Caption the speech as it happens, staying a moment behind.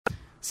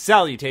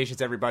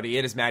Salutations, everybody.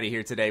 It is Maddie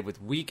here today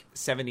with week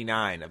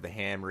 79 of the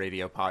Ham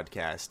Radio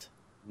Podcast.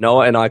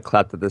 Noah and I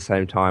clapped at the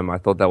same time. I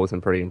thought that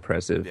wasn't pretty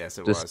impressive. Yes,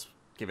 it was.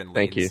 Given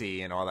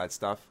latency and all that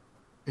stuff.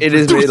 It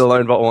is me, the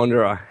Lone Bot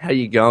Wanderer. How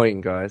you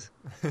going, guys?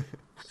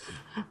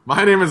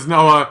 My name is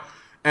Noah,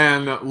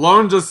 and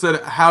Lone just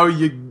said, how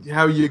you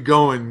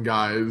going,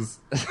 guys?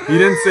 He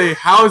didn't say,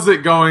 how's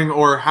it going,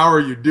 or how are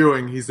you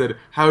doing? He said,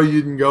 how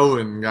you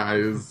going,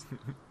 guys?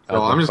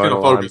 So I'm just going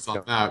to focus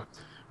on that.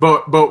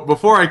 But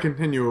before I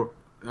continue,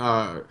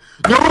 no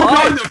one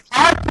on the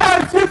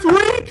podcast this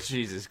week.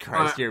 Jesus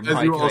Christ, your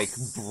mic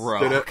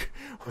broke.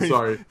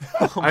 Sorry,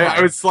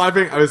 I was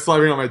slapping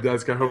on my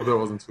desk. I hope that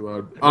wasn't too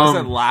loud. It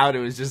wasn't loud. It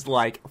was just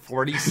like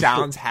 40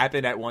 sounds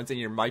happened at once, and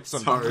your mic's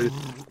on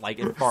like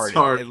it farted.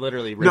 Sorry. It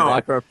literally. No,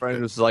 my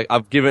friend was like,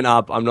 "I've given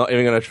up. I'm not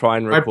even going to try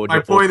and record." My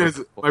point is,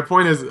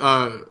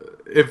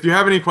 if you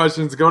have any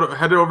questions,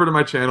 head over to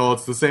my channel.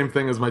 It's the same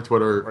thing as my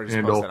Twitter or just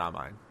handle. Post it on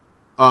mine.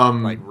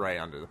 Like right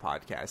under the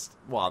podcast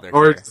while they're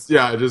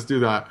just do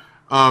that.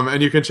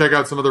 And you can check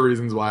out some of the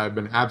reasons why I've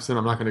been absent.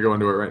 I'm not going to go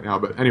into it right now,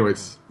 but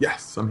anyways,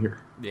 yes, I'm here.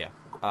 Yeah.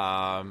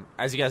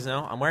 As you guys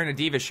know, I'm wearing a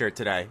Divas shirt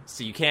today,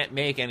 so you can't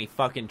make any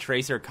fucking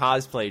Tracer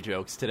cosplay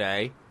jokes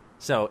today.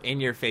 So in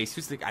your face,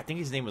 I think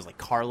his name was like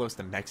Carlos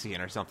the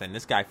Mexican or something.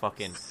 This guy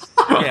fucking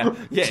yeah.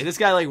 This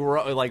guy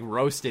like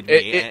roasted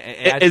me.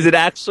 Is it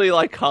actually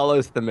like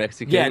Carlos the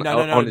Mexican? Yeah, no.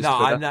 I'm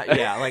not.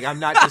 Yeah, like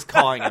I'm not just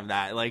calling him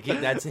that. Like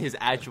that's his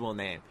actual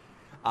name.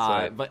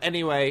 But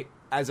anyway,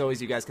 as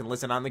always, you guys can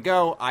listen on the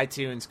go,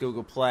 iTunes,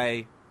 Google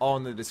Play, all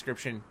in the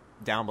description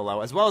down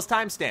below, as well as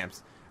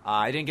timestamps.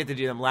 I didn't get to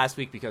do them last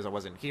week because I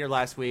wasn't here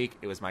last week.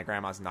 It was my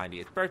grandma's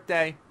 90th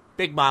birthday.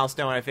 Big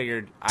milestone. I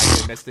figured I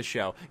could miss the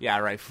show. Yeah,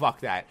 right.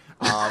 Fuck that.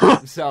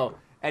 So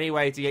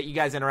anyway, to get you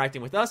guys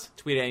interacting with us,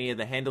 tweet any of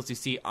the handles you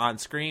see on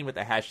screen with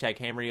the hashtag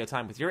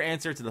HamRadioTime with your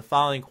answer to the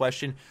following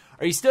question.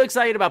 Are you still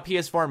excited about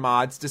PS4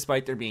 mods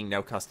despite there being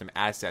no custom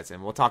assets?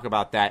 And we'll talk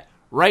about that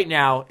right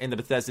now in the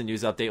Bethesda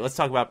news update. Let's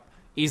talk about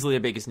easily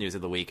the biggest news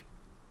of the week.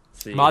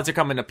 Mods are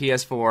coming to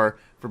PS4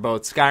 for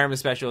both Skyrim the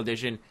Special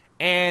Edition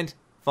and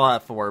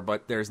Fallout 4,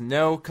 but there's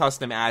no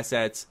custom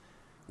assets,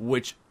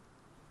 which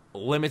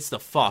limits the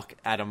fuck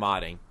out of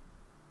modding.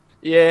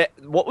 Yeah,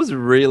 what was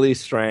really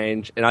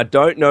strange, and I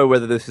don't know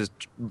whether this is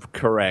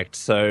correct,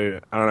 so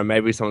I don't know,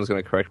 maybe someone's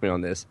going to correct me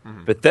on this.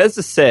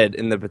 Bethesda said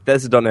in the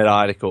Bethesda.net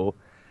article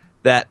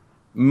that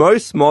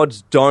most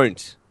mods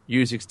don't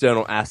use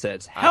external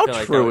assets. How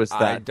true is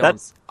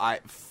that?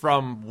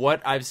 From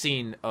what I've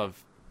seen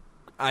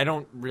I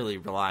don't really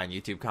rely on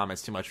YouTube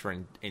comments too much for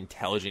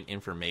intelligent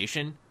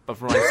information, but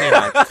from what I've seen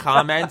on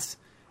comments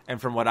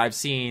and from what I've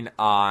seen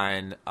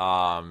on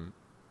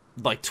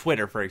like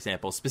Twitter, for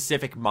example,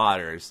 specific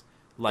modders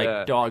like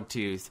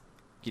Dogtooth,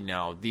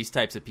 these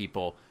types of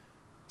people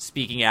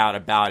speaking out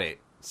about it,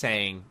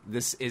 saying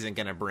this isn't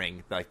going to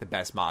bring like the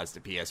best mods to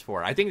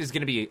PS4. I think there's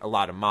going to be a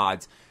lot of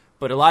mods,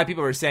 but a lot of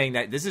people are saying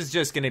that this is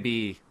just going to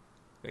be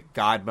like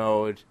God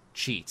mode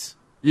cheats.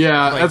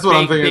 Yeah, like that's what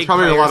I'm thinking. It's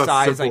probably a lot of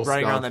size, simple like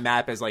running stuff. around the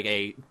map as like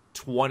a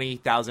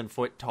 20,000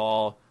 foot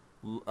tall.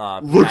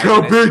 Look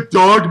how big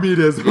dog meat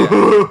is.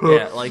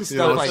 Yeah, like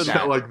stuff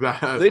like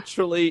that.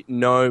 Literally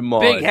no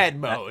mod. Big head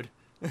mode.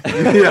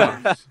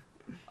 Yeah.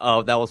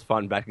 Oh, that was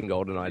fun back in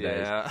GoldenEye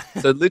Yeah.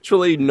 days. So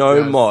literally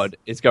no mod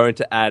is going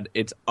to add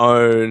its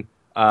own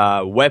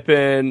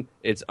weapon,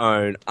 its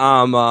own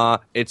armor,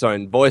 its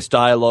own voice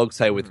dialogue,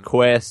 say with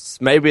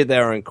quests, maybe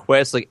their own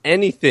quests, like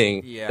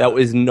anything that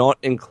was not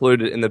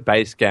included in the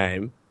base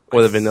game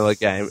or the vanilla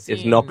game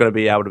is not going to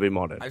be able to be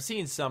modded. I've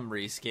seen some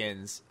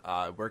reskins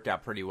worked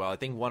out pretty well. I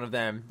think one of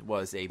them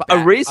was a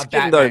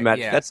reskin though,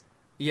 Matt.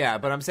 Yeah,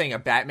 but I'm saying a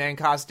Batman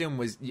costume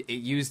it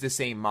used the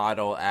same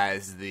model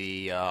as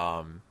the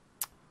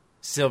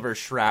Silver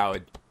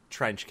Shroud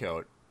trench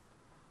coat.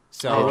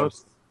 So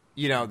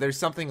there's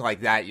something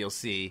like that you'll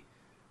see,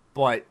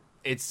 but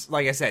it's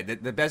like I said,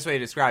 the best way to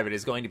describe it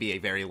is going to be a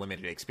very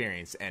limited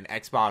experience, and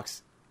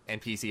Xbox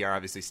and PC are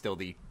obviously still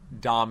the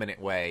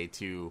dominant way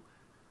to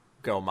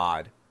go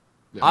mod.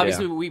 Yeah.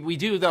 Obviously, we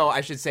do, though,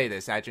 I should say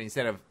this, actually,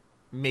 instead of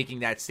making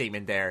that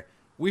statement there,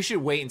 we should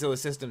wait until the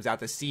system's out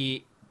to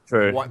see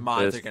what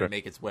mods are going to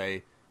make its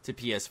way to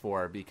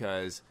PS4,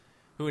 because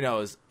who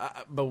knows?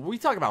 But we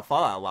talk about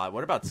Fallout a lot.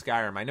 What about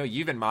Skyrim? I know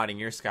you've been modding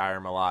your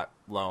Skyrim a lot,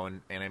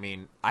 Lone, and I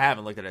mean, I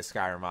haven't looked at a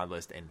Skyrim mod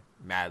list in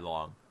mad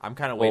long. I'm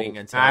kind of waiting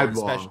until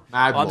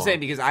I'm saying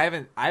because I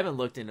haven't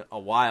looked in a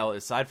while,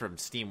 aside from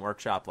Steam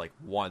Workshop like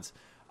once.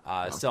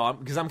 So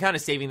because I'm kind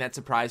of saving that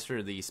surprise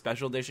for the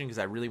special edition because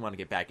I really want to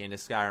get back into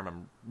Skyrim.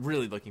 I'm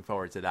really looking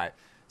forward to that.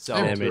 So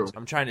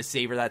I'm trying to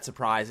savor that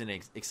surprise and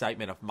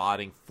excitement of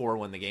modding for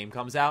when the game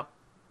comes out.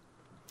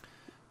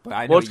 But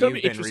I know it's going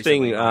to be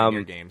interesting.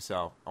 Your game,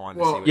 so I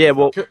wanted to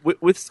see.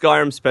 With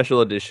Skyrim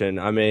Special Edition,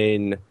 I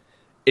mean,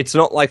 it's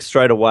not like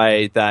straight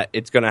away that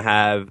it's going to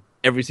have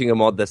every single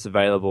mod that's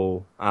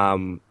available.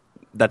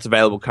 That's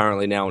available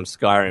currently now in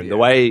Skyrim. Yeah. The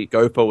way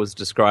Gopher was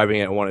describing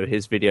it in one of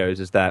his videos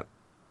is that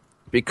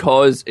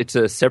because it's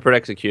a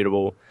separate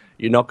executable,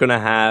 you're not going to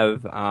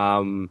have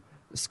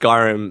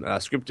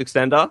Skyrim script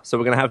extender, so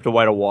we're going to have to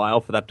wait a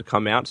while for that to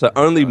come out. So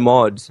only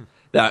mods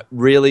that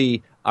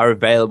really are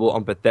available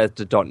on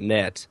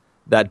Bethesda.net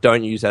that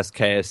don't use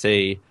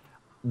SKSE,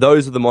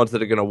 those are the mods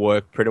that are going to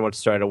work pretty much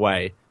straight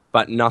away,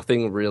 but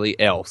nothing really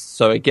else.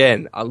 So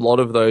again, a lot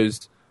of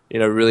those,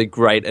 really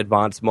great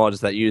advanced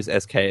mods that use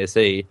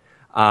SKSE,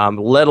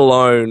 let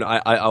alone,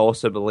 I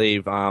also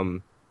believe,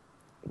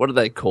 what are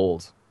they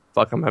called?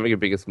 Fuck, I'm having a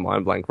biggest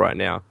mind blank right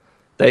now.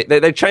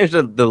 They changed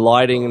the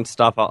lighting and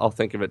stuff. I'll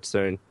think of it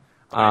soon.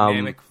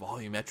 Dynamic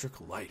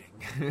volumetric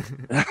lighting.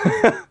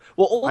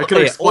 Well, I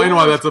can explain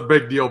why that's a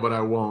big deal, but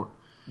I won't.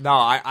 No,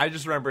 I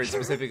just remember it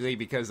specifically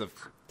because of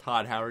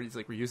Todd Howard. He's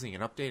like, we're using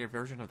an updated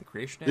version of the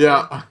Creation Engine.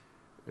 Yeah.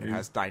 It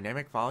has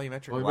dynamic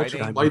volumetric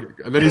lighting.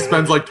 And then he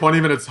spends like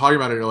 20 minutes talking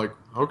about it, and you're like,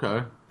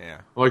 okay.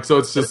 Yeah. Like, so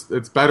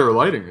it's better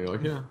lighting. You're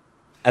like, yeah.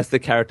 As the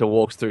character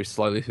walks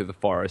slowly through the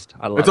forest.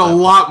 It's a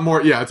lot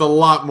more than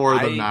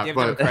that. I give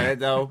them credit,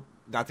 though.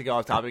 Not to go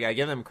off topic, I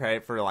give them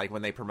credit for like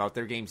when they promote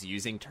their games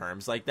using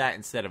terms like that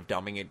instead of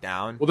dumbing it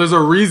down. Well, there's a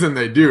reason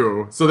they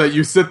do, so that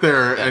you sit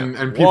there and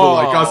people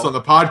like us on the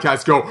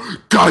podcast go,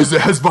 guys,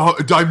 it has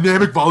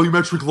dynamic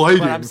volumetric lighting.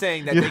 But I'm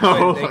saying that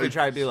they could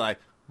try to be like,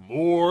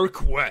 more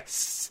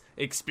quests,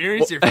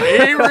 experience your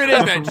favorite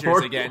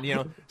adventures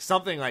again,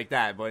 something like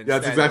that. But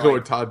instead, that's exactly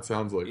what Todd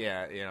sounds like.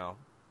 Yeah,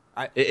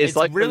 it's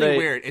like really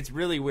weird. It's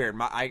really weird.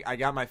 I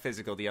got my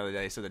physical the other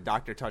day, so the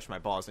doctor touched my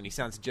balls, and he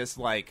sounds just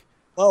like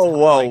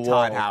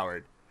Todd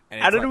Howard.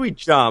 And how did we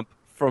jump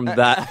from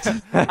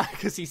that?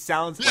 Because he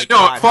sounds like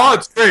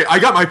Fallout's great. I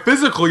got my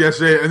physical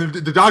yesterday, and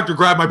the doctor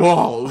grabbed my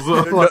balls.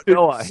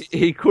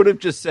 He could have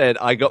just said,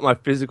 I got my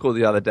physical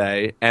the other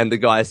day, and the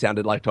guy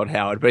sounded like Todd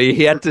Howard, but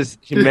he had to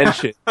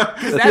mention.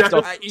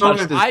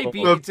 I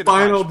beat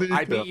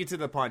you to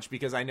the punch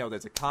because I know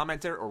there's a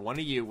commenter or one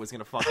of you was going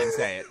to fucking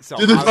say it. So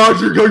did the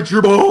doctor go to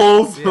your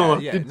balls?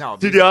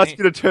 Did he ask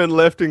you to turn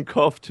left and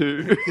cough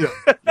too?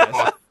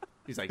 Yes.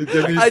 He's like,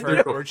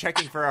 we're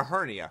checking for a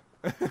hernia.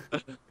 I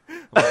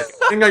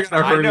think I got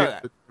a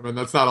hernia, and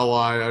that's not a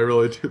lie. I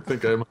really do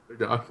think I might have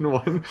gotten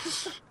one.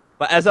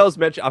 But as I was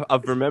mentioning,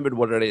 I've remembered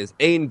what it is.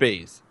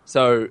 ENBs.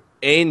 So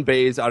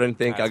ENBs, I don't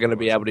think are going to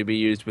be able to be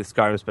used with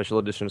Skyrim Special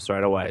Edition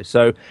straight away.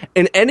 So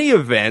in any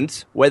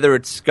event, whether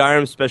it's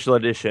Skyrim Special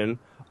Edition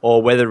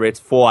or whether it's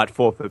Fallout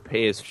 4 for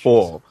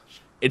PS4,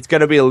 it's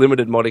going to be a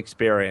limited mod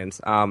experience.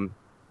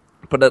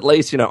 But at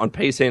least, on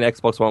PC and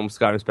Xbox One with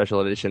Skyrim Special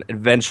Edition,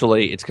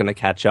 eventually it's going to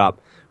catch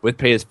up. With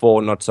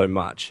PS4, not so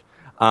much.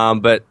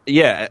 But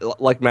yeah,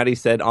 like Maddie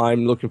said,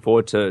 I'm looking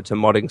forward to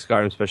modding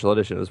Skyrim Special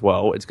Edition as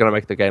well. It's going to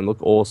make the game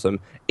look awesome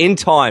in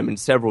time, in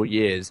several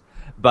years.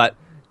 But,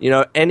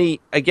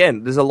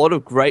 there's a lot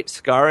of great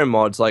Skyrim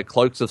mods, like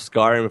Cloaks of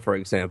Skyrim, for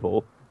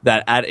example,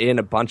 that add in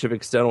a bunch of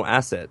external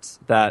assets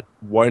that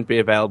won't be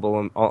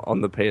available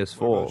on the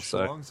PS4.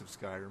 Songs of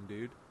Skyrim,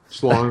 dude.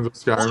 Schlongs of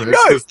Skyrim.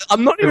 No,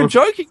 I'm not even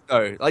joking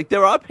though. Like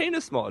there are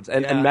penis mods,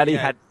 and Maddie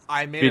had.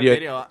 I made a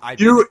video. I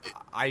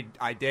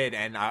did,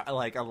 and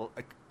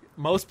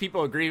most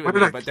people agree with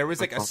me, but there was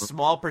like a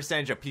small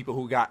percentage of people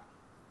who got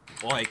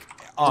like.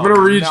 I'm gonna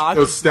read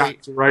those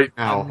stats right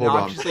now. Hold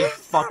on. Obviously,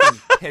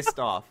 fucking pissed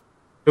off.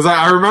 Because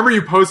I remember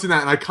you posting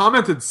that, and I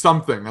commented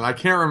something, and I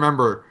can't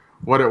remember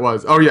what it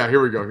was. Oh yeah,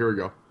 here we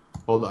go.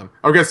 Hold on.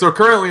 Okay, so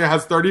currently it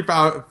has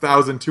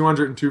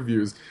 30,202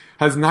 views.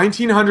 Has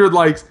 1,900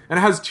 likes, and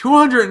it has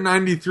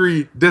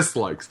 293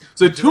 dislikes.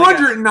 So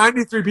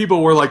 293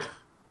 people were like,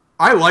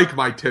 I like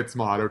my tits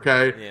mod,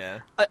 okay? Yeah.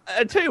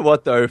 I tell you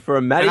what, though, for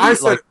a Maddie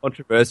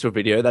controversial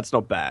video, that's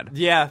not bad.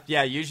 Yeah,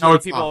 usually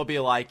people will be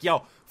like,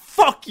 yo,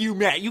 fuck you,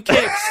 Matt, you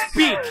can't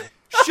speak!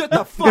 Shut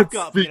the fuck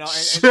up,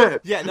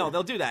 shit. Yeah, no,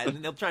 they'll do that,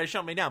 and they'll try to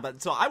shut me down.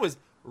 But so I was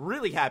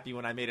really happy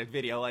when I made a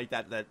video like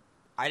that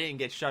I didn't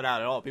get shut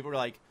out at all. People were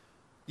like,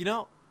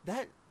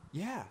 that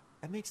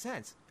makes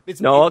sense. It's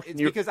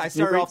because I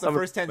started off the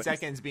first 10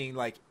 seconds being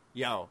like,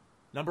 yo,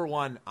 number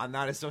one, I'm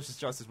not a social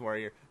justice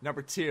warrior.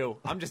 Number two,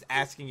 I'm just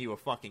asking you a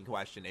fucking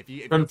question. If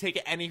you take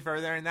it any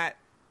further in that,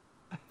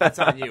 that's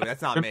on you.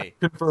 That's not me.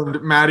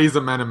 Confirmed. Maddie's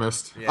a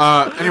menemist.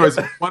 Yeah. Anyways,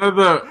 one of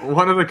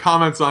the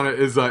comments on it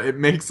is it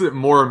makes it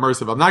more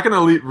immersive. I'm not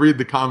going to read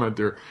the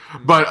commenter,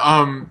 but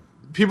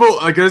people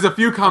there's a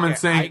few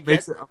comments saying it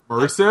makes it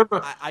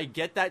immersive. I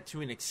get that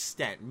to an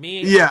extent.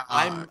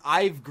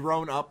 I've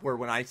grown up where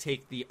when I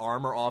take the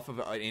armor off of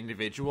an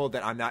individual,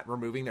 that I'm not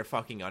removing their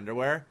fucking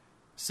underwear.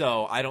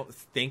 So I don't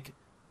think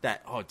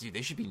that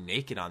they should be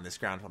naked on this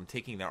ground if I'm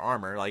taking their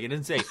armor. Like it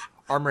didn't say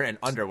armor and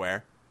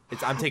underwear.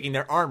 I'm taking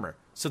their armor.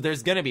 So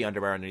there's gonna be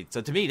underwear underneath. So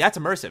to me, that's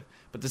immersive.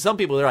 But to some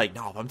people, they're like,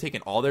 no, if I'm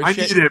taking all their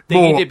shit,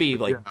 they need to be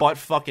butt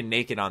fucking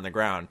naked on the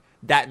ground.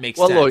 That makes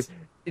sense. Look,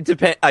 it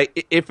depends. I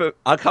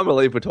can't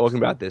believe we're talking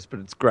about this, but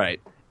it's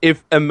great.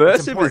 If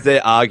immersive is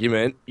their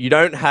argument, you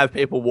don't have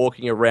people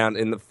walking around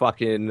in the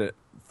fucking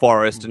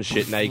forest and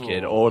shit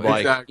naked, or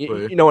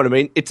you know what I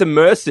mean? It's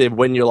immersive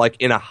when you're like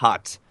in a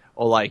hut,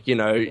 or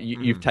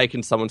you've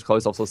taken someone's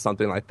clothes off or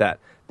something like that.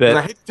 But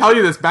I hate to tell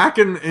you this, back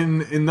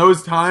in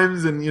those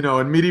times, and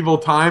in medieval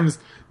times,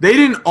 they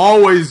didn't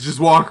always just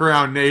walk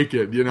around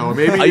naked.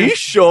 Maybe. Are you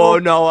sure,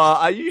 Noah?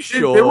 Are you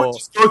sure? They would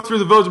just go through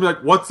the village and be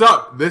like, "What's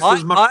up? This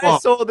is my I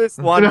fault." saw this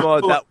one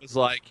mod that was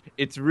like,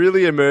 it's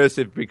really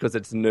immersive because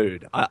it's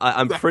nude.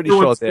 I'm pretty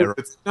sure they're...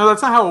 No,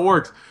 that's not how it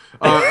works.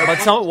 But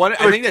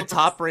I think the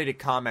top-rated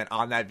comment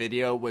on that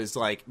video was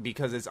like,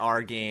 because it's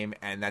our game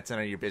and that's none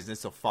of your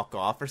business, so fuck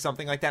off or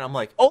something like that. I'm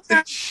like, holy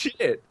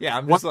shit. Yeah,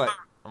 I'm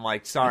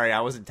like, sorry,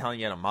 I wasn't telling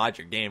you to mod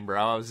your game,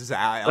 bro. I was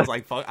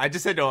like, fuck. I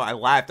just said no. I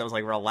laughed. I was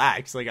like,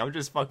 relax. Like, I'm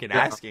just fucking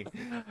asking.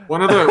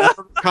 One of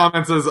the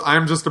comments is,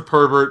 "I'm just a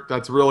pervert.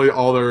 That's really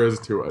all there is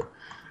to it."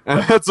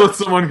 And that's what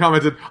someone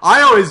commented.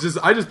 I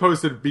just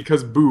posted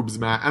because boobs,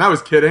 Matt, and I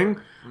was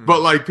kidding.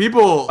 But like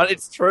people, but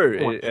it's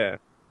true. Yeah.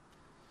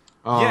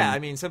 Yeah, I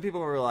mean, some people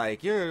were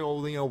like, "Yeah,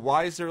 well,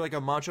 why is there like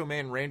a Macho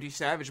Man Randy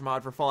Savage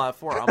mod for Fallout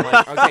 4?" I'm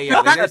like, okay,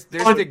 yeah,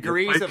 there's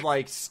degrees of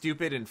like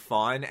stupid and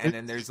fun, and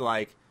then there's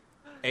like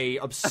a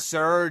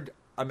absurd.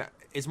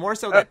 It's more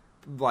so that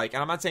like,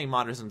 and I'm not saying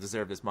modders doesn't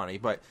deserve this money,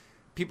 but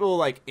people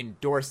like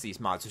endorse these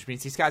mods, which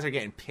means these guys are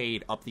getting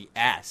paid up the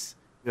ass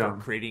for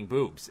creating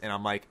boobs, and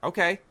I'm like,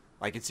 okay,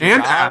 like it's your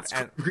job,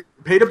 and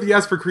paid up the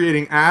ass for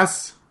creating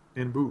ass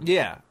and boobs.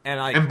 Yeah, and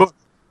like and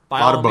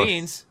by all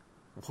means,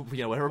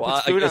 whatever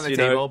puts food on the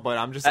table. But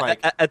I'm just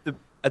like at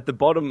the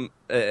bottom,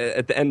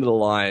 at the end of the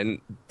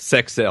line,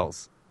 sex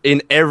sells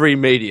in every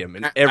medium,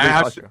 in every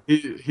culture.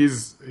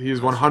 He's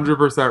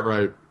 100%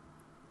 right.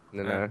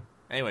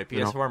 Anyway,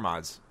 PS4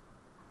 mods.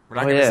 We're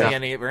not going to see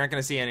any. We're not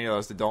going to see any of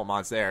those adult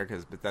mods there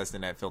because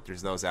Bethesda.net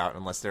filters those out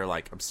unless they're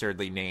like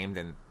absurdly named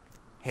and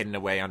hidden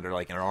away under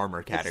like an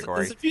armor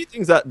category. There's a few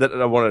things that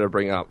I wanted to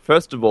bring up.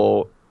 First of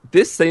all,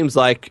 this seems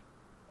like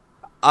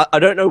I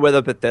don't know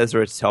whether Bethesda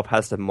itself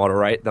has to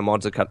moderate the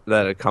mods that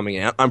are coming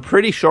out. I'm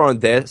pretty sure on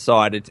their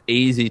side it's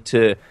easy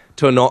to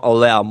not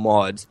allow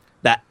mods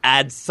that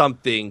add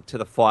something to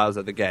the files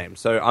of the game.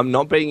 So I'm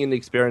not being an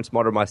experienced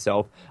modder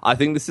myself. I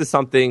think this is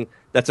something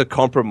that's a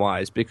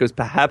compromise because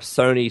perhaps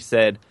Sony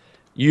said,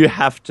 you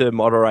have to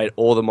moderate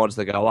all the mods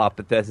that go up.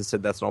 Bethesda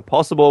said that's not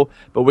possible,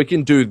 but we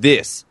can do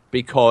this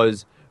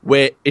because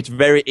it's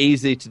very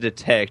easy to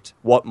detect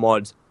what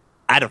mods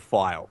add a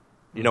file.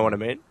 You know what I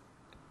mean?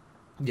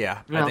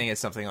 Yeah, I think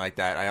it's something like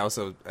that. I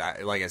also,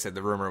 like I said,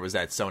 the rumor was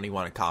that Sony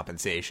wanted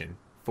compensation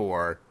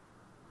for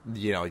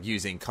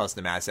using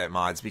custom asset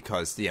mods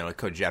because, it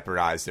could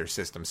jeopardize their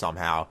system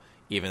somehow,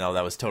 even though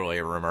that was totally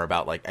a rumor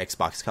about, like,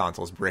 Xbox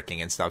consoles bricking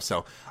and stuff.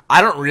 So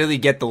I don't really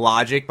get the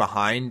logic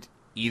behind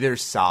either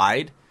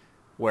side,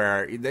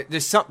 where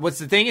there's what's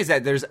the thing is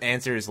that there's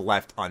answers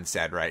left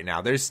unsaid right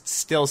now. There's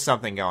still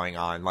something going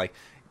on. Like,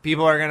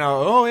 people are going to,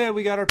 oh, yeah,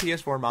 we got our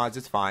PS4 mods,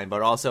 it's fine.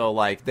 But also,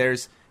 like,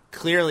 there's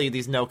clearly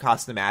these no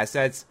custom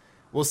assets.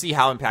 We'll see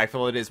how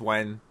impactful it is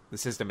when the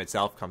system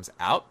itself comes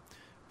out.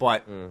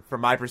 But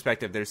from my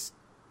perspective,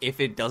 if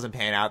it doesn't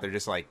pan out, they're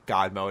just like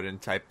God mode and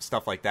type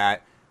stuff like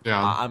that.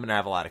 Yeah, I'm gonna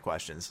have a lot of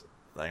questions.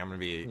 Like I'm gonna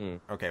be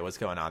okay. What's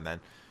going on then?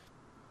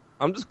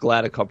 I'm just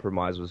glad a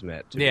compromise was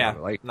met.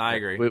 I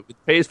agree. With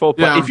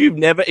PS4, if you've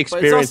never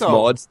experienced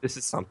mods, this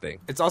is something.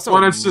 It's also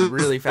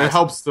really fast. It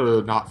helps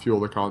to not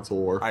fuel the console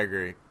war. I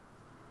agree.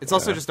 It's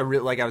also just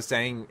like I was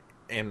saying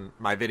in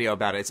my video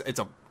about it. It's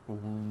a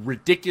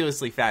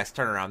ridiculously fast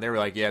turnaround. They were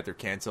like, yeah, they're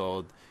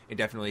canceled.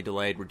 Indefinitely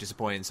delayed. We're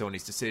disappointed in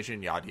Sony's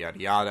decision. Yada yada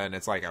yada. And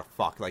it's like, oh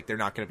fuck, like they're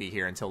not going to be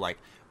here until like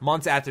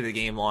months after the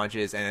game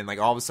launches. And then like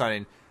all of a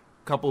sudden,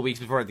 a couple of weeks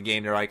before the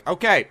game, they're like,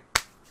 okay,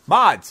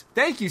 mods.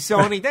 Thank you,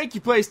 Sony. Thank you,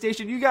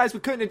 PlayStation. You guys,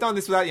 we couldn't have done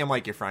this without you. I'm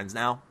like, you're friends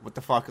now. What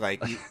the fuck,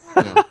 like,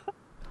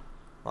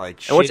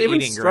 like. And what's even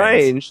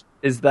strange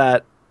is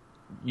that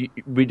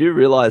we do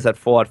realize that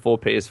Fallout 4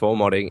 PS4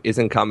 modding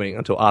isn't coming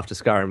until after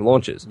Skyrim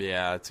launches.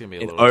 Yeah, it's gonna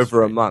be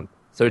over a month,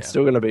 so it's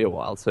still gonna be a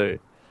while too.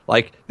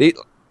 Like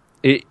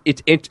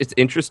it's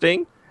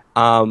interesting,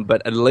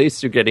 but at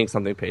least you're getting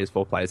something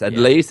PS4 players. At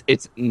least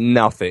it's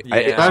nothing.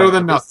 It's better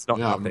than nothing. It's not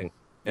nothing.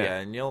 Yeah,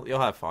 and you'll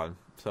have fun.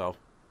 So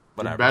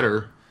whatever.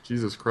 Better.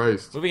 Jesus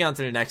Christ. Moving on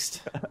to the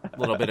next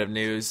little bit of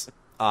news.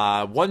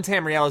 One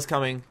Tamriel is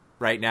coming.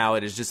 Right now,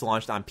 it is just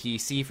launched on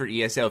PC for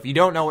ESO. If you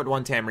don't know what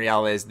One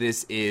Tamriel is,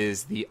 this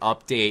is the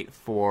update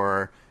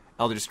for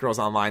Elder Scrolls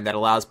Online that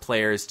allows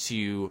players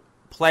to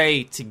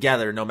play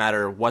together no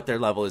matter what their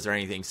level is or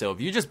anything. So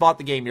if you just bought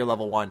the game, you're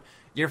level 1,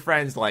 your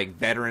friend's like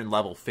veteran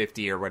level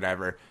 50 or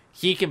whatever,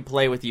 he can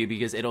play with you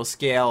because it'll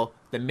scale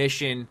the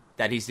mission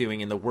that he's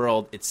doing in the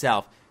world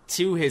itself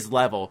to his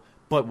level.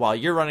 But while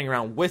you're running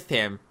around with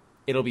him,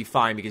 it'll be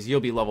fine because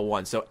you'll be level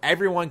 1. So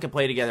everyone can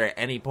play together at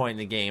any point in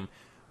the game,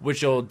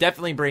 which will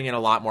definitely bring in a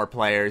lot more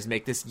players,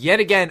 make this,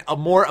 yet again, a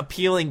more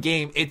appealing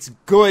game. It's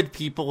good,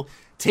 people.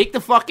 Take the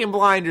fucking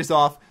blinders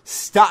off.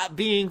 Stop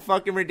being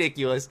fucking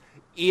ridiculous.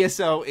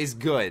 ESO is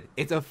good.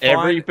 It's a fun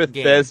Every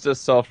Bethesda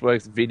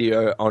Softworks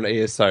video on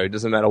ESO,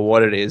 doesn't matter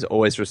what it is,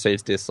 always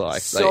receives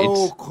dislikes.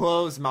 So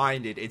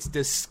close-minded. It's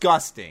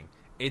disgusting.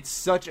 It's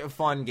such a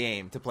fun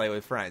game to play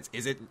with friends.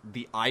 Is it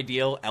the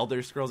ideal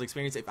Elder Scrolls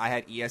experience? If I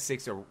had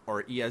ES6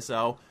 or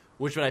ESO,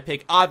 which would I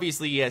pick?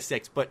 Obviously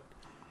ES6, but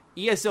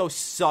ESO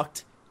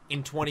sucked in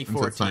It's not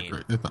 2014.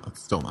 great.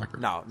 It's still not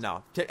great.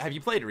 No. Have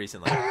you played it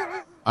recently?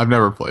 I've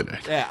never played it.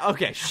 Yeah.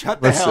 Okay.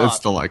 Shut the hell It's up.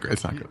 still not great.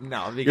 It's not good.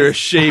 No, because You're a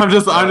sheep. I'm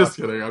just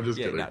kidding. I'm just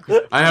Yeah,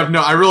 kidding.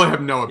 no. I really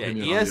have no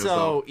opinion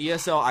on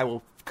ESO. I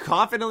will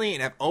confidently,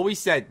 and I've always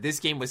said this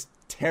game was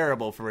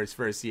terrible for its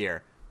first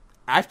year.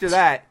 After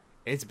that,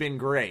 it's been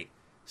great.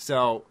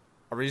 So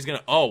are we just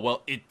gonna? Oh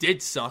well, it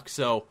did suck.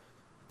 So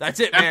that's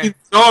it, man.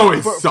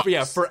 It sucks.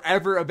 Yeah,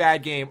 forever a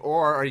bad game.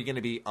 Or are you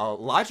gonna be a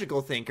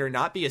logical thinker,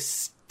 not be a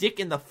stick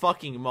in the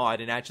fucking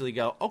mud, and actually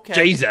go, okay,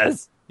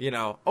 Jesus.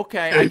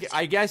 Okay,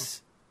 I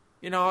guess,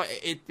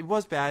 it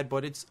was bad,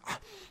 but it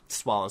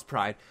swallows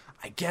pride.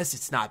 I guess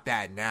it's not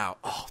bad now.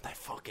 Oh, that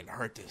fucking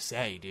hurt to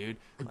say, dude.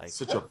 Like,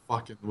 Such a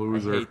fucking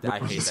loser. I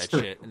hate that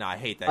shit. No, I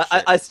hate that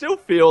shit. I still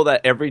feel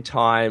that every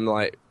time,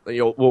 like,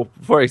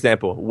 for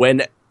example,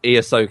 when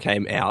ESO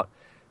came out,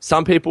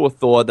 some people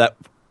thought that,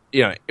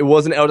 it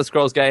was an Elder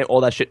Scrolls game,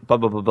 all that shit, blah,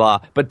 blah, blah, blah.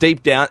 But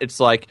deep down, it's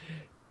like,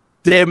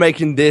 they're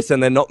making this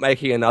and they're not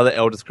making another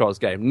Elder Scrolls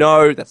game.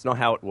 No, that's not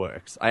how it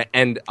works. I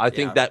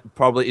think that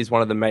probably is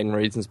one of the main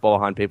reasons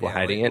behind people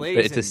hating it. But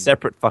it's a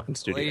separate fucking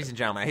studio. Ladies and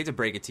gentlemen, I hate to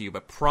break it to you,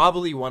 but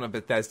probably one of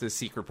Bethesda's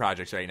secret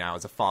projects right now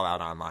is a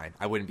Fallout Online.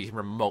 I wouldn't be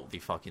remotely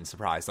fucking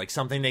surprised. Like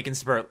something they can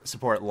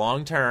support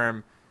long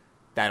term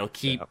that'll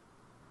keep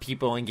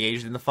people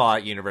engaged in the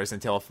Fallout universe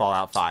until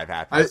Fallout 5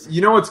 happens.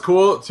 You know what's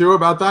cool too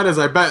about that is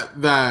I bet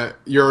that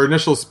your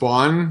initial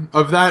spawn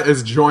of that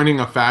is joining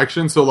a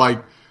faction. So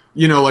like,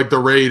 like the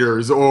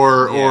Raiders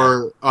or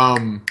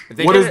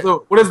what is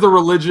the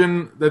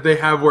religion that they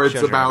have where it's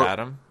Children about of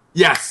Adam?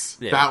 Yes,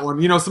 that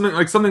one.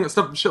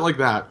 Stuff shit like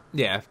that.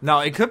 Yeah. No,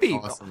 it could be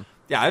Awesome.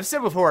 Yeah, I've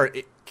said before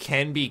it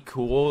can be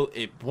cool.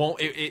 It won't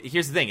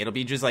here's the thing, it'll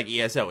be just like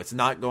ESO. It's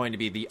not going to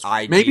be the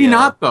ideal. Maybe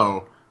not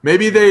though.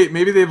 Maybe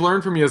they've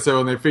learned from ESO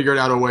and they figured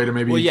out a way to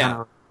maybe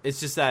It's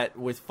just that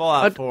with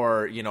Fallout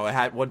 4, it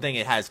had one thing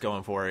it has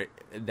going for it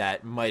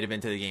that might have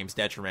been to the game's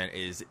detriment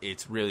is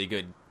it's really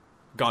good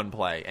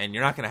gunplay, and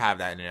you're not going to have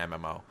that in an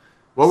MMO.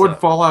 What would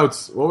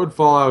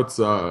Fallout's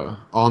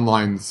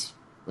online's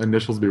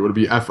initials be? Would it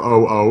be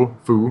FOO?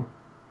 Foo?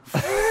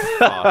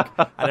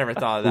 Fuck. I never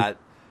thought of that.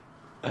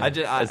 I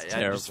just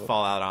terrible.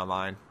 Fallout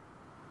Online.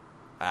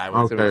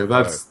 Okay,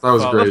 that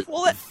was great.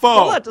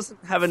 Fallout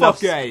doesn't have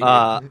enough. Okay.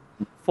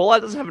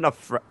 Fallout doesn't have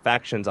enough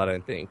factions, I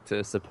don't think,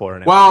 to support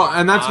an. Well,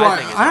 and that's I why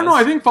think it I don't know.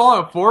 does. I think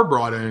Fallout 4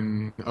 brought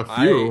in a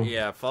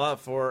few. Fallout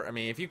 4. I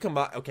mean, if you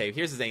combine, okay,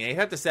 here's the thing: they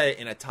have to set it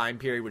in a time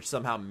period which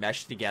somehow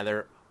meshed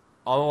together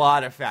a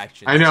lot of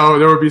factions. I know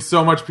there would be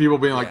so much people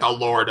being like, "The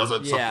lore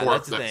doesn't support Yeah,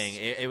 that's this." the thing.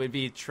 It would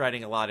be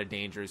treading a lot of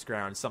dangerous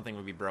ground. Something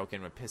would be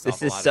broken, would piss This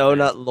off a is lot of so things.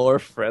 not lore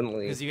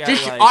friendly. 'Cause you got,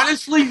 This, like,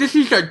 honestly, this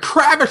is a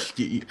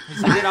travesty.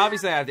 you could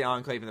obviously have the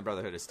Enclave and the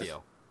Brotherhood of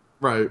Steel.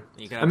 Right,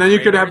 You could have and then you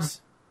could have.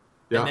 Raiders,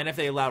 Yeah, And then if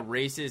they allowed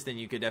races, then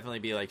you could definitely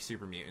be like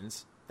super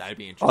mutants. That'd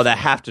be interesting. Oh, they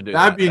have to do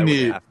that'd that. be They would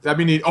neat. have to. That'd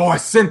be neat. Oh, a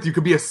synth. You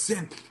could be a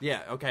synth.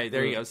 Yeah, okay,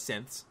 there you go,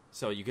 synths.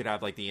 So you could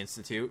have like the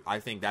Institute. I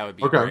think that would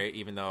be Okay. great,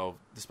 even though,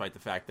 despite the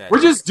fact that We're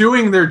just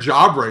doing their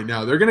job right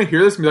now. They're gonna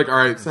hear this and be like, "All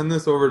right, send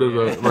this over to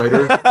the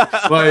writers."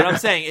 What I'm Like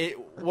saying,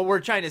 what we're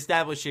trying to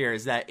establish here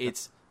is that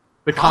it's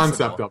the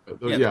concept of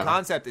possible. it. Yeah, the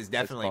concept is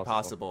definitely It's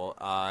possible.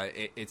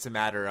 It's a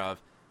matter of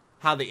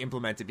how they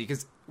implement it.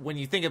 Because when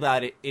you think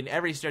about it, in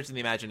every stretch of the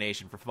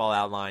imagination for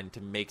Fallout Line to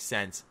make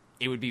sense,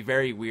 it would be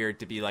very weird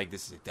to be like,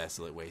 this is a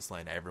desolate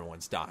wasteland.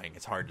 Everyone's dying.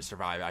 It's hard to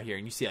survive out here.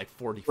 And you see like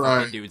 40 fucking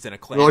Right. dudes in a You're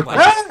clan. like, Like,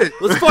 "Hey!"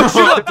 let's fuck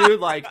shit up, dude.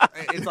 Like,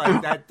 it's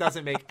like, that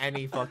doesn't make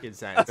any fucking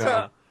sense.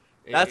 Yeah.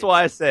 That's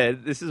why I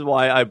said this is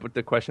why I put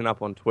the question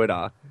up on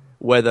Twitter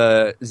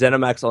whether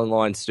ZeniMax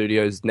Online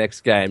Studios'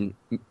 next game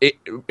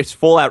it's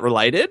Fallout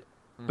related,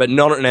 but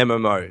not an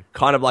MMO,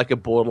 kind of like a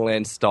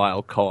Borderlands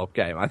style co-op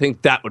game. I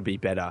think that would be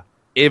better,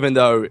 even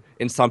though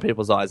in some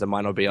people's eyes it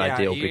might not be Yeah,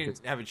 ideal you because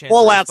didn't have a chance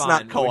Fallout's to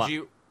not respond.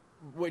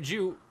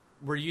 co-op.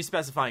 Were you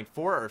specifying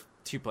 4 or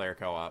 2-player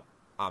co-op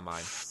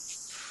online?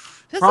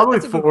 Probably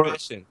that's a good 4.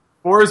 question.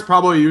 4 is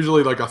probably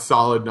usually like a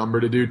solid number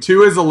to do.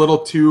 2 is a little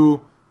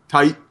too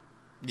tight.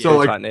 So Yeah,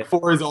 like tight-knit.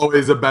 4 is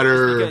always a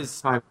better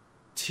Because- time.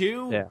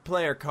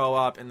 2-player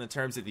co-op in the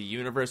terms of the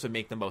universe would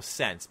make the most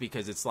sense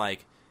because it's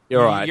like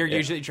You're right, You're yeah.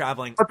 usually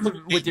traveling What's the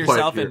with gameplay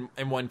yourself here?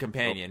 and one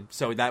companion,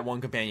 so that one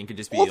companion could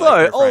just be Although,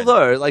 like your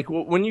friend. like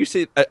when you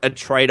see a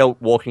trader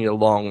walking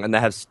along and they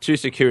have 2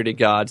 security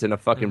guards and a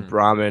fucking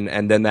Brahmin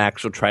and then the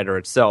actual trader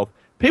itself,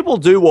 people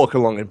do walk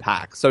along in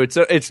packs. So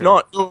it's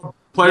not So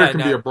player Yeah, can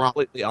no. be a Bronco.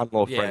 completely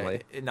unlaw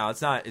friendly. No,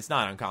 it's not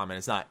uncommon.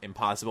 It's not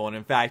impossible. And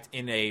in fact,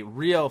 in a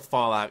real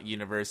Fallout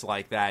universe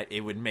like that,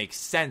 it would make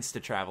sense to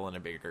travel in a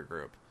bigger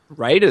group.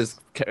 Raiders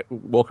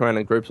walk around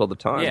in groups all the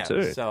time Yeah,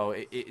 too. so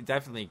it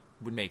definitely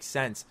would make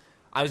sense.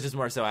 I was just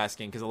more so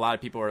asking because a lot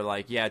of people are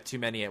like, yeah, too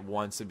many at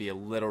once would be a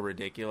little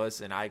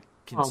ridiculous, and I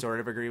can sort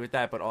of agree with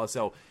that. But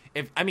also,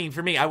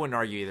 for me, I wouldn't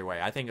argue either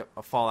way. I think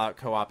a Fallout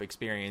co-op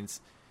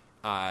experience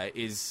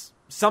is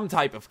some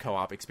type of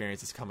co-op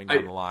experience is coming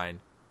down the line.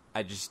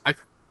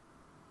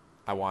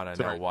 I want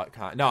to know what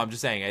kind. No, I'm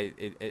just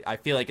saying. I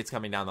feel like it's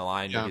coming down the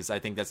line because I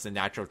think that's the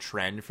natural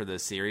trend for the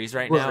series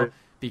right now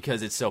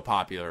because it's so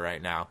popular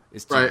right now.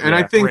 Is to and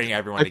I think bring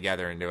everyone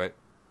together into it.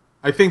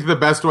 I think the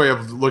best way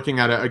of looking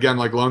at it, again,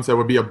 like Lone said,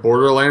 would be a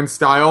Borderlands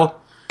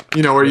style.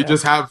 Where you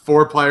just have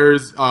 4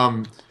 players.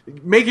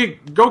 Make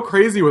it go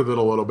crazy with it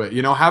a little bit.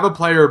 Have a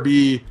player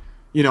be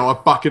a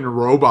fucking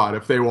robot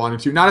if they wanted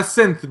to. Not a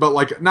synth, but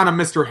like not a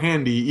Mr.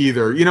 Handy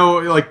either.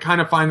 Like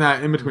kind of find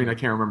that in between. I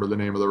can't remember the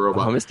name of the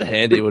robot. Oh, Mr.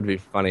 Handy would be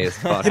funny as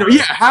fuck.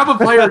 Have a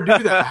player do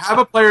that. Have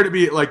a player to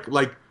be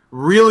like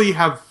really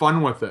have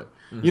fun with it.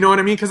 You know what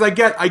I mean? Because I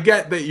get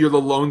that you're the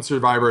lone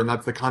survivor and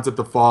that's the concept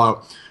of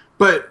Fallout.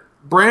 But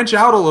branch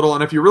out a little,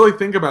 and if you really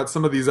think about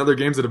some of these other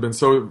games that have been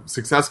so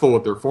successful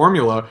with their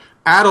formula,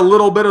 add a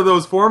little bit of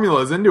those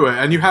formulas into it,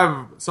 and you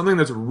have something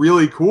that's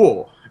really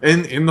cool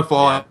in the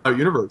Fallout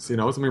universe.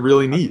 Something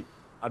really neat.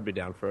 I'd be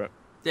down for it.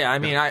 Yeah, I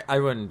mean, I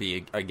wouldn't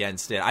be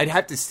against it. I'd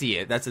have to see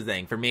it. That's the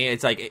thing. For me,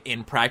 it's like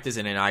in practice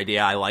and an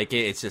idea, I like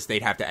it. It's just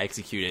they'd have to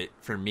execute it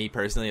for me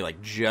personally,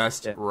 like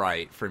just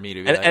right for me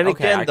to be and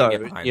okay, again, I can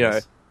get behind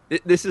this.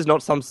 This is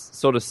not some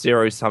sort of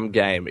zero-sum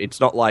game. It's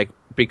not like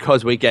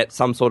because we get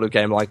some sort of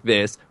game like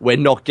this, we're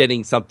not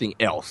getting something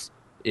else.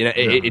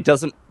 It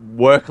doesn't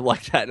work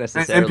like that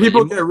necessarily. And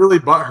people get really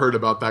butthurt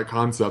about that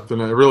concept,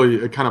 and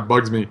it kind of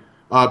bugs me.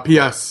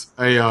 P.S.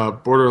 A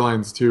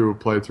Borderlands 2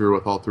 playthrough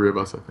with all 3 of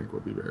us, I think,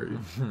 would be very.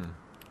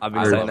 I've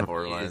been saying that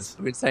for years.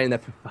 I've been saying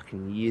that for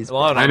fucking years.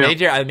 Well,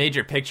 I made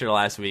your picture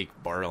last week,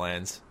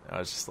 Borderlands. I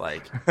was just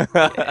like,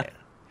 yeah.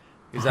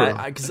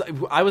 Because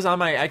I was on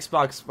my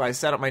Xbox, I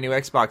set up my new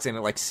Xbox and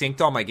it like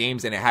synced all my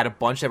games and it had a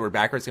bunch that were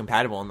backwards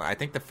compatible. And I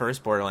think the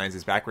first Borderlands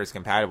is backwards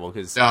compatible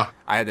because I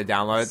had to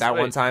download it that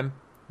one time,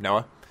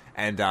 Noah.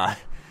 And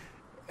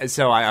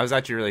so I was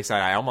actually really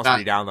excited. I almost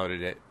re-downloaded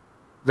it.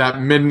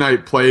 That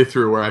midnight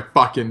playthrough where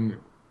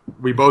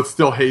we both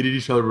still hated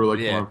each other. We were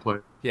like, want to play.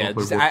 Yeah,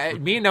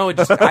 me and Noah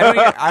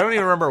I don't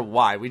even remember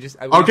why.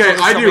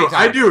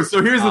 I do.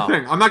 So here's the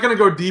thing. I'm not going to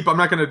go deep. I'm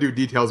not going to do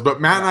details. But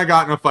Matt and I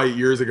got in a fight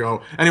years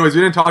ago. Anyways,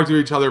 we didn't talk to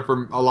each other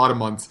for a lot of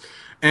months.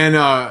 And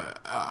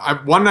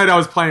one night I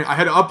was playing. I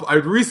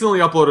had recently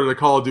uploaded a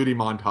Call of Duty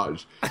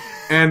montage,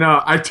 and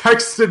I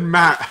texted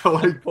Matt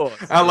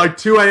at like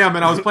 2 a.m.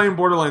 and I was playing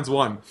Borderlands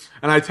 1.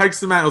 And I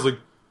texted Matt. I was like,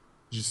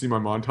 "Did you see my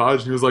montage?"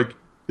 And he was like,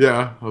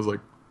 "Yeah." I was like,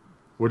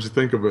 "What'd you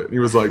think of it?" And he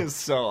was like, "It's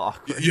so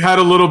awkward. You had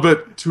a little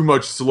bit too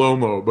much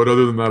slow-mo, but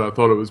other than that, I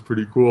thought it was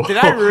pretty cool." Did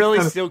I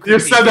really still You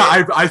said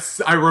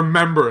that. I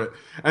remember it.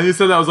 And you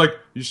said that. I was like,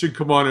 "You should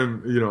come on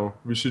and,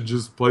 we should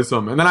just play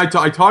some." And then I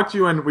talked to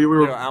you and we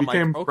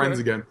became friends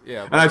again.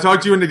 Yeah, and I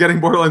talked you into getting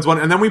Borderlands 1.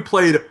 And then we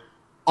played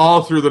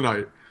all through the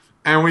night.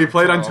 And we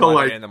played until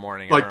 11 in the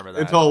morning. I remember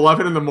that. Until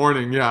 11 in the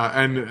morning, yeah.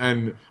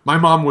 And my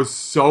mom was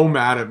so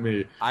mad at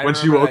me when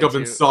she woke up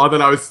and saw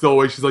that I was still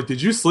awake. She's like,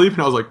 "Did you sleep?"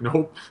 And I was like,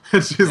 "Nope."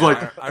 And she's like,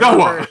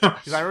 "Noah."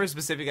 Because I remember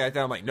specifically at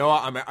that, I'm like, "Noah,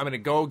 I'm going to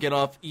go get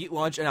off, eat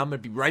lunch, and I'm going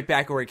to be right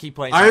back where I keep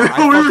playing." I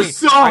know, we were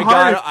so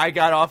hard. I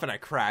got off and I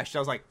crashed. I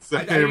was like,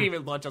 I didn't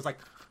even lunch. I was like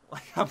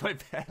on my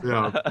bed.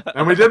 Yeah,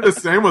 and we did the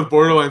same with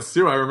Borderlands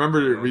 2. I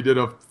remember we did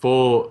a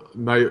full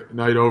night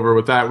over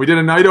with that. We did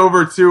a night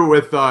over too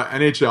with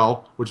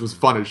NHL, which was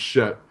fun as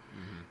shit.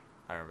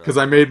 Because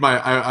I made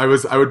I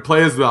would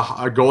play as the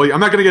goalie.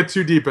 I'm not going to get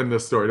too deep in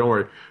this story, don't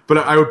worry. But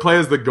I would play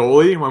as the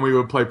goalie when we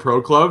would play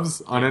pro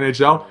clubs on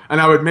NHL, and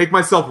I would make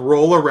myself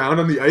roll around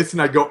on the ice,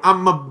 and I'd go,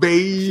 "I'm a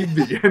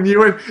baby," and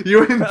you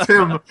and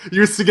Tim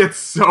used to get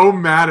so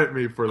mad at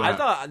me for that.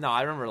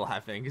 I remember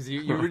laughing because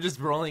you were just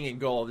rolling in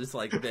goal, just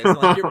like this,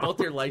 like both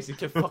your legs you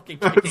kept fucking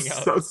kicking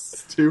out. So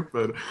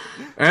stupid.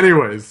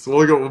 Anyways,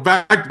 we'll go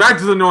back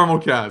to the normal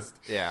cast.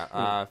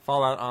 Yeah,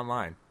 Fallout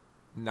Online,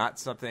 not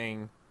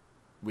something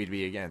we'd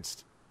be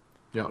against.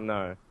 Yeah,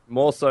 no,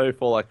 more so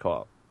Fallout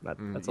co-op.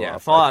 That's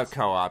Fallout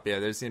co-op. Yeah,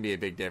 there's gonna be a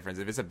big difference.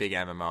 If it's a big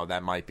MMO,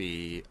 that might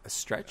be a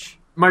stretch.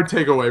 Might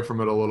take away from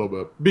it a little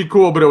bit. Be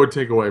cool, but it would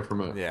take away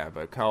from it. Yeah,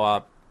 but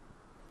co-op,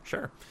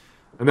 sure.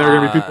 And there are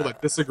gonna be people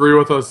that disagree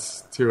with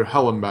us to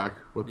hell and back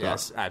with that.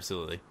 Yes,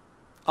 absolutely.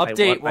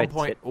 Update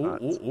 1.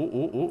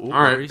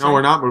 All right, no,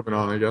 we're not moving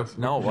on, I guess.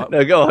 No, what?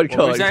 No, go on.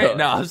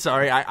 No, I'm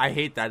sorry. I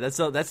hate that. That's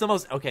the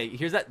most. Okay,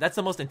 that's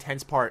the most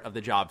intense part of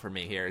the job for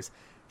me. Here is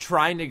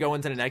trying to go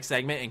into the next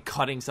segment and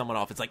cutting someone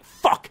off. It's like,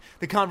 fuck,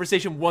 the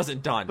conversation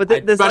wasn't done. But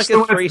there's like a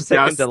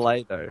 3-second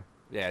delay, though.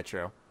 Yeah,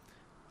 true.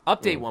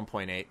 Update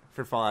 1.8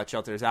 for Fallout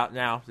Shelter is out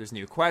now. There's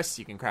new quests.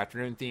 You can craft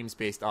your own themes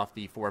based off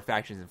the 4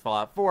 factions in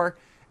Fallout 4.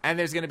 And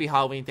there's going to be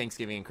Halloween,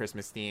 Thanksgiving, and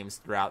Christmas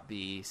themes throughout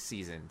the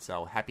season.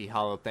 So happy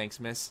Hollow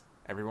Thanksmas,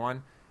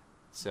 everyone.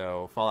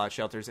 So Fallout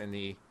Shelter's in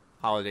the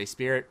holiday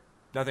spirit.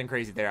 Nothing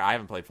crazy there. I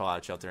haven't played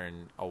Fallout Shelter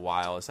in a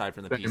while, aside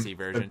from the PC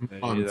version.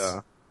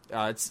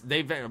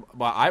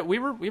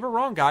 We were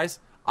wrong, guys.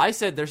 I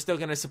said they're still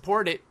going to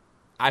support it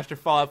after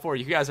Fallout 4.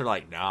 You guys are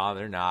like, no,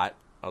 they're not.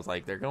 I was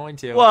like, they're going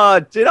to.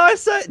 What did I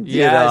say?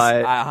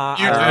 Yes,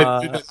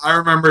 I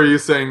remember you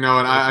saying no,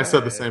 and I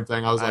said the same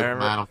thing. I was like,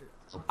 man,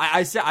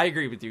 I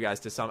agree with you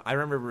guys to some. I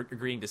remember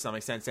agreeing to some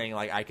extent, saying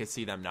like I could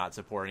see them not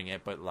supporting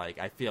it, but like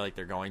I feel like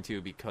they're going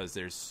to because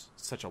there's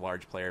such a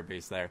large player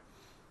base there.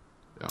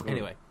 Yeah.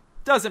 Anyway,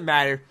 doesn't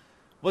matter.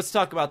 Let's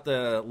talk about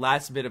the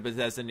last bit of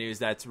Bethesda news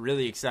that's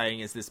really exciting.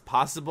 Is this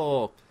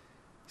possible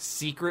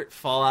secret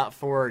Fallout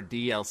 4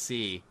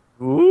 DLC?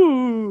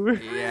 Ooh.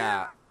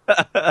 Yeah.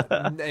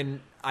 And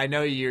I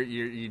know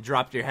you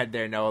dropped your head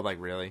there, Noah. Like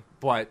really,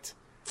 but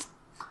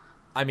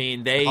I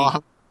mean they.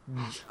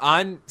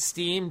 On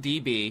Steam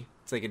DB,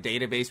 it's like a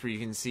database where you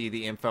can see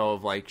the info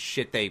of like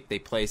shit they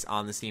place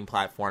on the Steam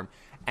platform.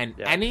 And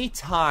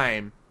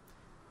anytime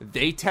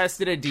they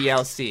tested a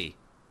DLC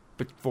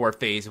before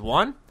Phase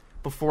 1,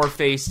 before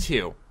Phase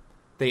 2,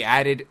 they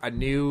added a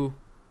new,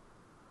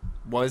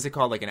 what is it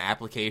called, like an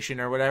application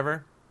or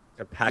whatever?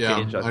 A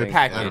package, I think. A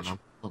package.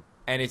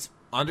 And it's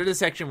under the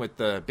section with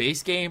the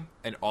base game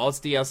and all its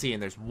DLC,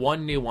 and there's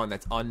one new one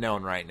that's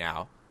unknown right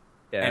now.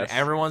 Yes. And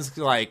everyone's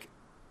like,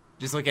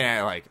 just looking at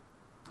it like,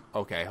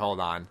 okay, hold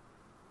on.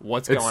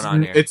 What's going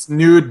on here? It's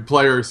nude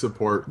player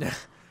support.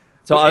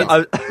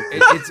 So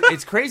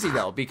it's crazy,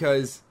 though,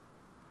 because,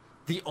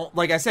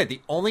 like I said, the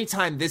only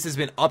time this has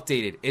been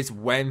updated is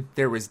when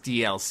there was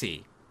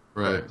DLC.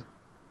 Right.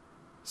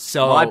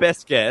 So my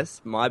best guess,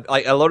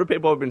 a lot of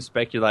people have been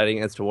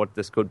speculating as to what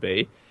this could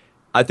be.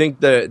 I think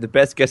the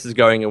best guesses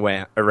going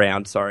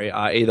around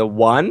are either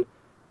one,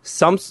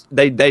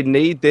 they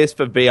need this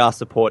for VR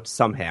support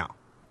somehow.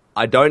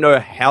 I don't know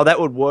how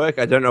that would work.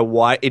 I don't know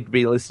why it'd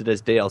be listed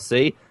as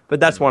DLC, but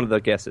that's one of the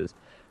guesses.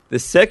 The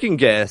second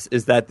guess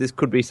is that this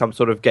could be some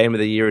sort of Game of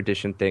the Year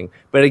edition thing.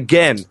 But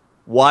again,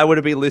 why would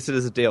it be listed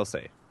as a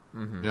DLC?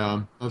 Mm-hmm.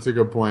 Yeah, that's a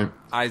good point.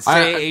 I'd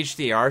say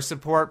HDR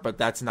support, but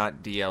that's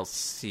not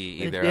DLC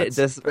either.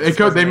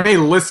 They may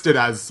list it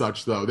as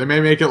such, though. They may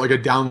make it like a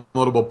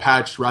downloadable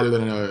patch rather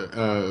than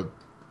a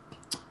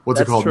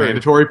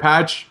mandatory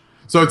patch.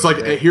 So it's like,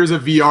 here's a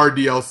VR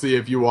DLC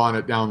if you want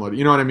it downloaded.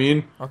 You know what I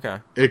mean? Okay.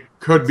 It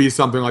could be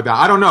something like that.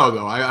 I don't know,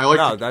 though. I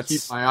like to keep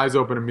my eyes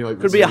open and be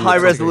like... Could be a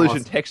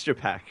high-resolution texture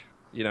pack,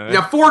 you know?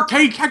 Yeah,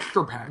 4K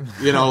texture pack.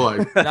 You know,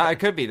 like... No, it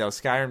could be, though.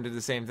 Skyrim did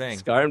the same thing.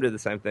 Skyrim did the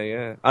same thing,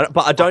 yeah.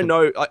 But I don't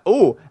know...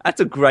 Oh, that's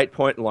a great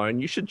point, Lone.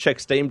 You should check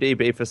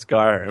SteamDB for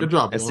Skyrim. Good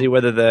job, and see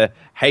whether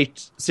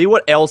see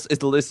what else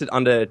is listed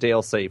under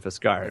DLC for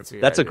Skyrim.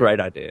 That's a great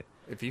idea.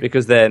 If you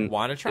because then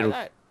want to try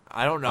that,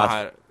 I don't know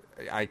how...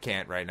 I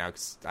can't right now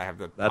because I have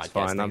the. That's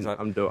fine.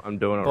 I'm doing it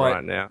but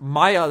right now.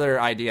 My other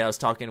idea, I was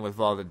talking with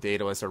all the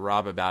Daedalus or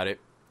Rob about it,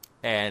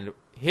 and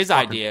his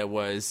idea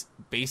was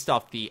based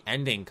off the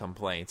ending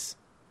complaints.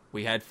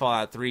 We had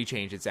Fallout 3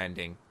 change its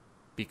ending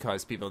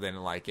because people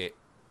didn't like it.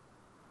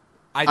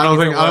 I don't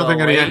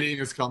think any ending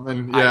is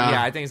coming.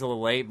 Yeah, I think it's a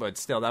little late, but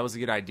still, that was a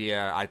good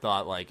idea. I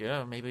thought like,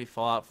 maybe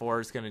Fallout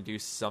 4 is going to do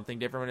something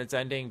different when it's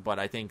ending, but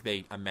I think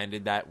they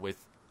amended that with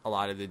a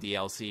lot of the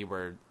DLC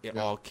where it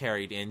all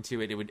carried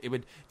into it. It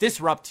would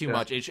disrupt too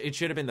much. It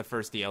should have been the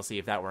first DLC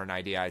if that were an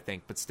idea, I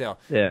think. But still,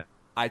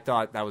 I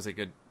thought that was a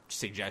good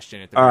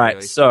suggestion. At the very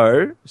least.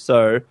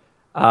 So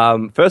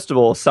first of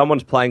all,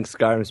 someone's playing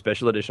Skyrim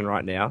Special Edition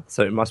right now,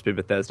 so it must be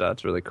Bethesda.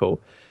 It's really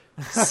cool.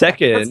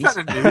 Second, that's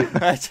kind of neat.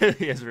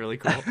 That is really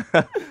cool.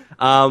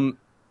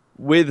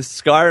 With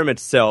Skyrim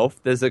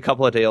itself, there's a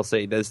couple of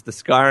DLC. There's the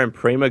Skyrim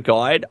Prima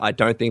Guide. I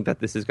don't think that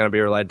this is going to be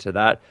related to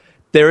that.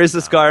 There is a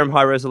Skyrim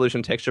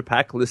high-resolution texture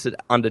pack listed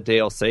under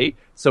DLC,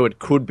 so it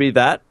could be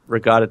that,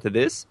 regarded to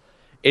this.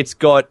 It's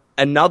got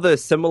another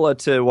similar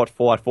to what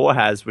Fallout 4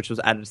 has, which was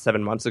added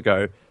 7 months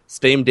ago,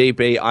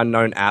 SteamDB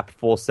unknown app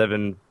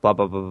 47 blah,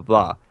 blah, blah, blah,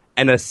 blah.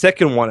 And a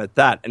second one at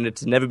that, and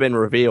it's never been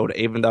revealed,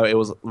 even though it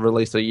was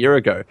released a year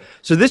ago.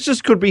 So this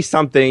just could be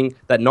something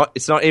that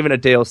it's not even a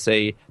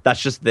DLC,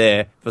 that's just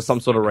there for some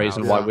sort of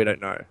reason why we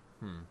don't know.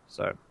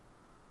 So...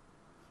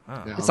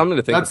 Yeah. It's something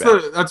to think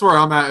about. That's where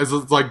I'm at. Is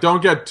it's like,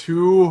 don't get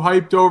too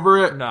hyped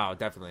over it. No,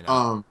 definitely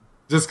not.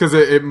 Just because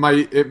it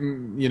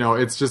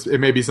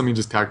may be something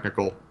just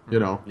technical. You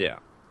know. Yeah.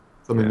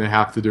 Something they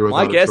have to do with.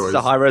 My guess is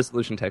a high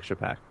resolution texture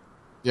pack.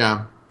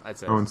 Yeah.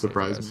 That wouldn't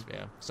surprise me.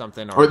 Yeah,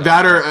 something or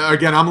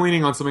again, I'm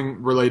leaning on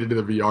something related to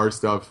the VR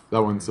stuff.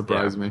 That wouldn't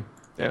surprise me.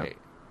 Yeah.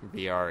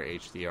 VR,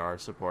 HDR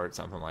support,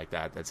 something like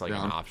that. That's like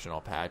an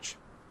optional patch.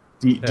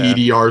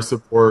 DDR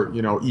support,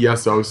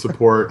 ESO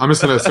support. I'm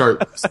just gonna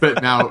start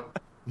spitting out.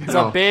 It's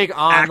a big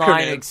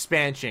online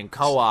expansion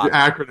co-op.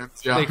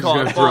 Acronyms, They call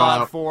it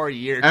Fallout 4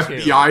 Year 2.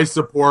 FBI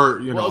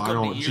support, Welcome I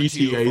don't know,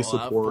 GTA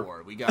support.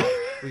 4. We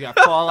got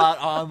Fallout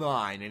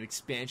Online, an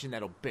expansion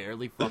that'll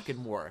barely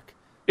fucking work.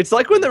 It's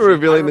like when they're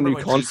revealing the new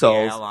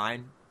consoles.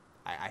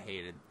 I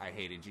hated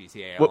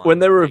GTA Online. When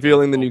they were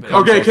revealing the new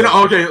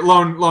consoles.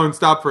 Lone,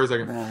 stop for a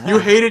second. You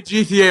hated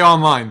GTA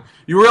Online.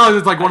 You realize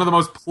it's like one of the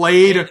most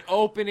played... In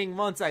opening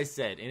months, I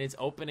said. In its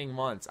opening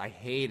months, I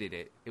hated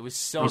it. It was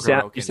so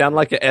broken. You sound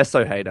like an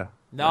ESO hater.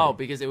 No,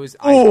 because it was...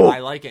 I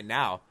like it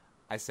now,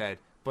 I said.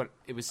 But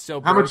it was so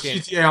broken. How much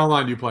GTA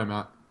Online do you play,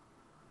 Matt?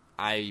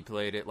 I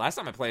played it... Last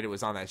time I played it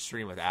was on that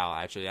stream with Al,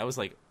 actually. That was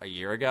like a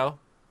year ago.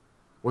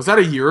 Was that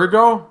a year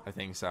ago? I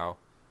think so.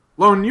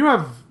 Lone, you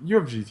have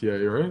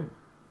GTA, right?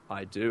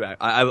 I do.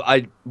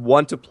 I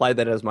want to play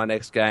that as my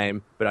next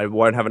game, but I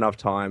won't have enough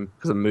time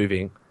because I'm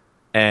moving,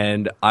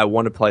 and I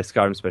want to play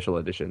Skyrim Special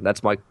Edition.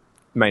 That's my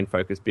main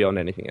focus beyond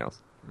anything else.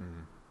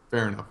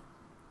 Fair enough.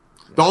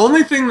 The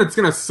only thing that's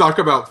going to suck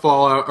about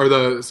Fallout or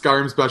the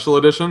Skyrim Special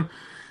Edition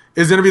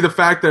is going to be the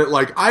fact that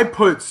like I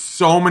put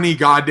so many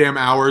goddamn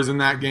hours in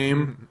that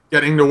game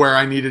getting to where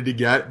I needed to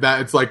get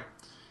that it's like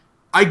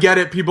I get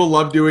it. People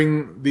love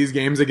doing these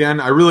games again.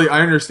 I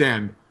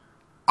understand.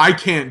 I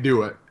can't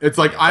do it. It's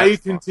like I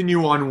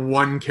continue on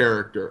one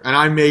character and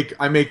I make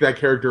that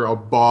character a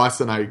boss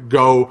and I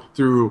go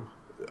through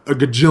a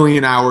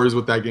gajillion hours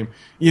with that game.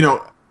 You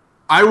know,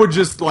 I would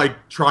just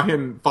like try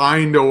and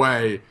find a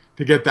way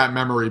to get that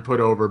memory put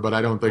over, but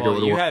I don't think it would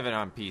work. You have it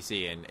on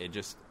PC and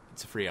it's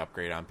a free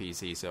upgrade on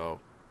PC, so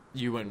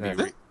you wouldn't be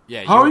wouldn't be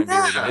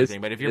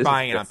redoing. But if you're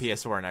buying it on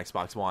PS4 and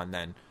Xbox One,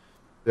 then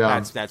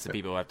that's the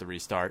people who have to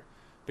restart.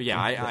 But yeah,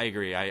 I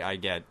agree. I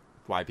get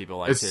why people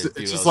like to do those.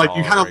 It's just like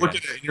you kind of look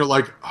at it and you're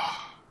like,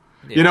 oh.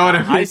 You know what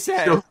I mean? I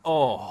said,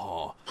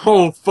 fuck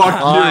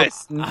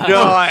nice, you.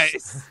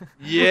 Nice.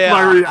 Yeah.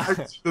 My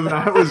reaction to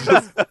that was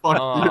just fuck you.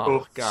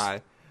 Oh,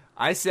 God.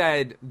 I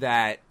said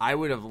that I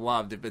would have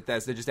loved if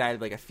Bethesda just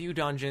added like a few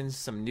dungeons,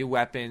 some new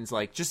weapons,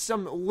 like just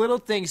some little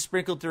things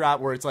sprinkled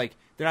throughout where it's like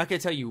they're not going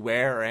to tell you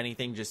where or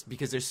anything just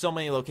because there's so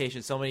many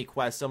locations, so many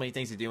quests, so many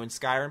things to do in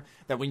Skyrim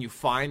that when you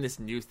find this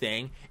new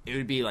thing, it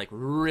would be like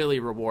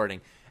really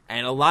rewarding.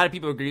 And a lot of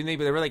people agree with me,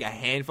 but there were like a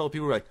handful of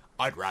people who were like,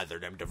 I'd rather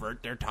them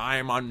divert their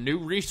time on new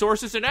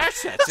resources and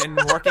assets and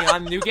working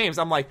on new games.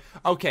 I'm like,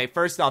 okay,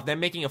 first off, them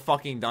making a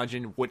fucking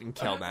dungeon wouldn't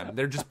kill them.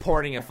 They're just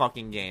porting a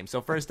fucking game.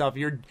 So first off,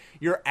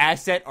 your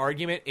asset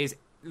argument is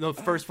the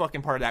first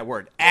fucking part of that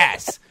word,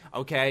 ass,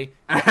 okay?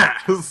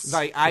 Ass.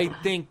 Like, I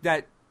think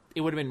that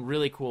it would have been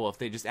really cool if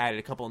they just added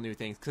a couple of new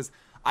things. Because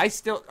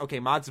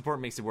mod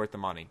support makes it worth the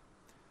money.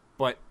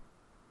 But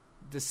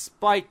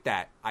despite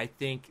that, I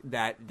think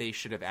that they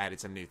should have added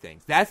some new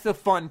things. That's the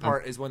fun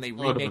part is when they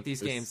remake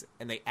these games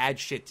and they add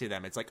shit to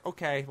them. It's like,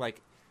 okay,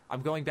 like,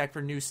 I'm going back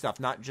for new stuff,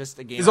 not just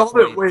a game.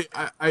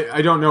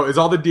 I don't know. Is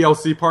all the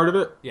DLC part of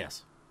it?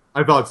 Yes.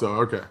 I thought so.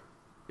 Okay.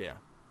 Yeah.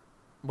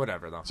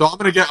 Whatever, though. So I'm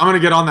gonna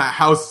get on that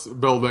house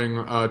building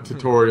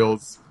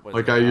tutorials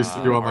like I used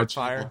to do on my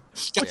channel.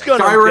 What's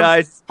going on,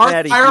 guys?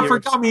 Fire for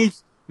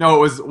dummies. No, it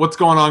was what's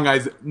going on,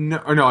 guys.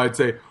 No, I'd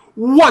say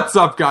what's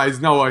up,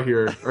 guys? Noah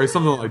here, or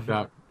something like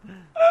that.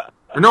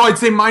 Or no, I'd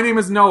say my name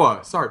is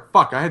Noah. Sorry,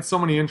 fuck. I had so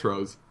many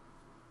intros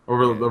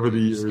over the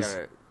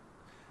years.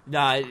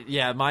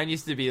 Mine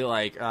used to be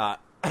like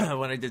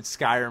when I did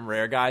Skyrim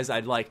Rare, guys. I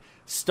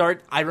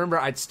remember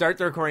I'd start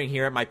the recording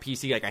here at my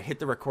PC, like I hit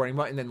the recording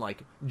button, then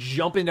like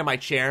jump into my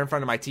chair in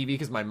front of my TV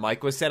because my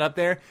mic was set up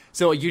there.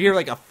 So you hear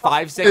like a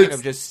 5-second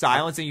of just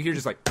silence, and you hear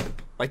just like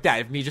that.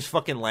 If me just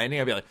fucking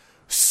landing, I'd be like,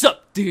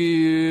 "Sup,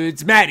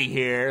 dudes, Maddie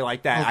here,"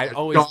 like that. I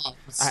always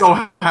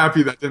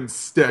happy that didn't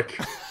stick.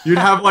 You'd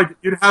have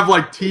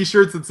like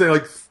T-shirts that say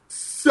like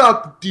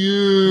 "Sup,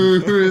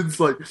 dudes,"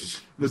 like it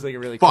was like a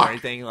really corny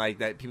thing like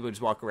that people would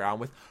just walk around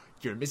with.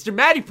 You're a Mr.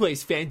 Matty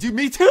Plays fan, dude.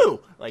 Me too.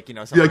 Like, you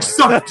know, something like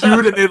 "Sup,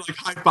 dude," and they like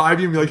high five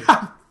you and be like,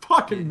 "I'm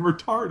fucking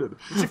retarded."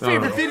 What's your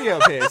favorite video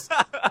of his?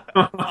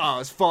 Oh,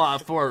 it's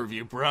Fallout 4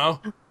 review, bro.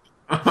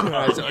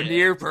 It's a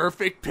near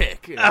perfect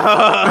pick. You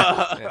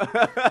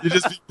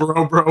just be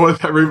bro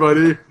with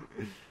everybody.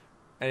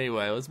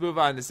 Anyway, let's move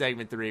on to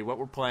segment 3. What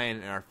we're playing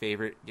in our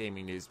favorite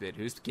gaming news bit.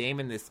 Who's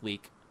gaming this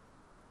week?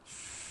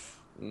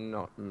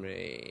 Not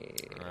me.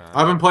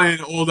 I've been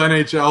playing old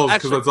NHLs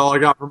because that's all I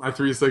got for my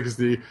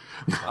 360.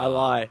 I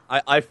lie.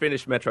 I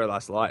finished Metro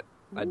last night.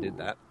 I did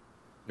that.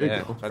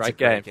 Yeah, that's a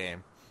great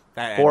game.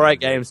 4A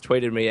Games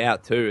tweeted me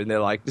out too, and they're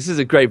like, "This is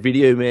a great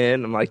video,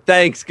 man." I'm like,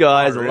 "Thanks,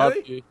 guys. Oh, really? I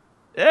love you."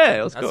 Yeah,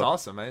 it was That's cool.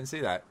 awesome. I didn't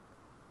see that.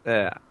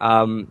 Yeah.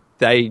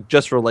 They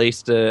just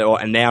released or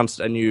announced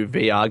a new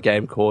VR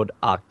game called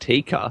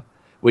Arctica,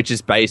 which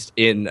is based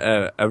in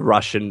a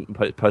Russian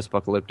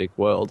post-apocalyptic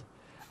world.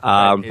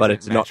 But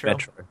it's not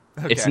Metro.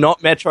 Okay. It's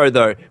not Metro,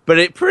 though, but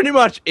it pretty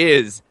much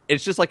is.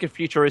 It's just like a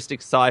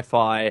futuristic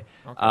sci-fi,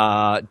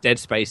 Dead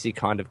Spacey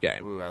kind of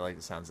game. Ooh, I like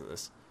the sounds of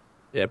this.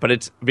 Yeah, but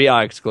it's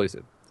VR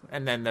exclusive.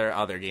 And then their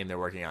other game they're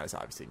working on is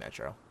obviously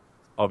Metro.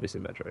 Obviously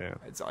Metro, yeah.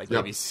 It's like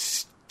maybe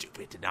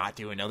stupid to not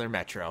do another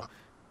Metro.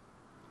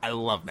 I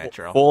love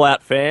Metro.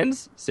 Fallout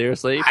fans,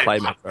 seriously, play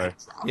Metro.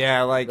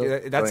 Yeah, like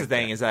that's the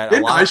thing is that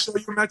didn't I show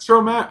you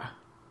Metro, Matt?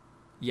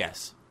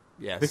 Yes.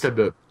 I think I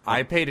did.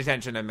 I paid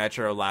attention to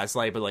Metro last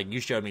night, but like you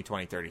showed me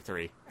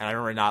 2033, and I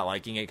remember not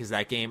liking it because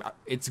that game,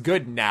 it's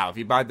good now. If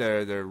you buy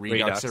the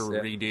Redux or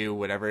Redo,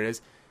 whatever it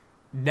is,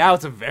 now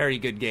it's a very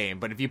good game.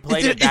 But if you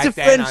played it back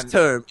then, it's a French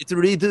term. It's a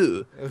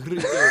redo.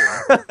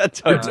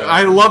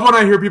 I love when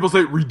I hear people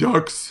say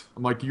Redux.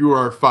 I'm like, you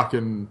are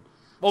fucking.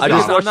 Well,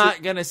 because I'm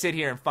not gonna sit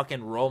here and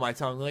fucking roll my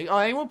tongue like, oh,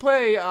 anyone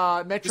play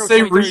Metro? Just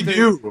say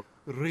Redo.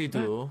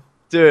 Redo.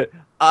 Dude,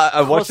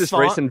 I watched this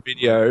recent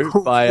video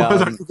by.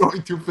 I'm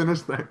going to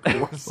finish that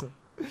course.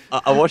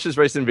 I watched this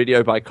recent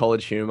video by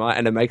College Humor,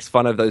 and it makes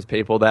fun of those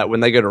people that when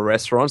they go to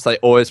restaurants, they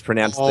always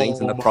pronounce things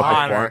in the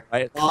proper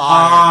way.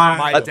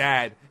 My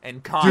dad,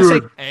 and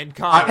Dude, Hey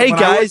when I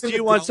guys, was in do you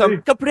the want deli-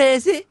 some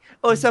caprese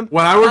or some?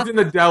 When I was in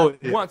the deli,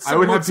 Want I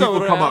would have some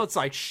people come up. It's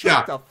like,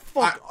 shut the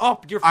fuck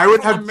up. You're I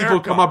would from have America. people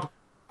come up.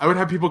 I would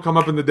have people come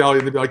up in the deli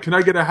and they'd be like, "Can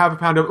I get a half a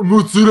pound of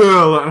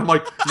mozzarella?" And I'm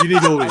like, "You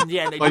need to leave.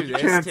 Yeah, and they like do you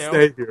this, can't too.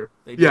 stay here."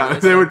 They do Yeah,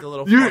 this, they like would. the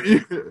little You,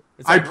 fucking-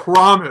 It's I like-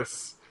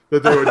 promise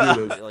that they would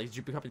do this. Like, did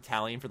you become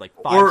Italian for like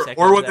 5 seconds?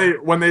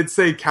 Or when they'd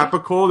say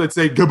capicola, they'd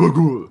say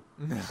gabagool,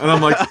 and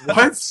I'm like,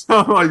 "What?"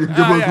 I'm like, Oh, yeah,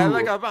 gabagool.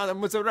 like I found the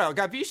mozzarella.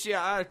 Capisci?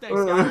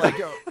 Thanks, guy. Like,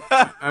 yo.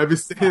 I'd be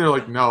sitting there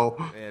like, "No."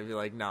 Yeah, I'd be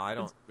like, no, I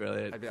don't.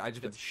 Brilliant. I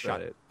just been shut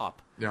brilliant.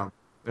 up. Yeah,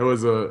 it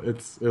was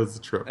a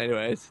trip.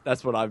 Anyways,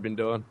 that's what I've been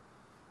doing.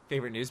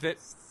 Favorite news bit?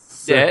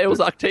 Yeah, it was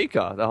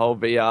Arctica, the whole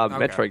VR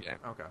Metro game.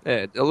 Okay.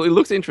 Yeah, it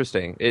looks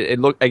interesting. It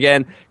looked,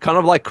 again, kind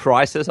of like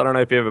Crysis. I don't know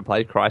if you ever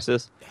played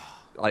Crysis.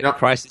 Like Yep.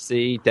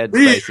 Crysis-y, Dead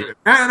We Space.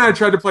 Matt and I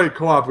tried to play it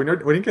co-op. We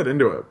didn't get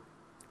into it.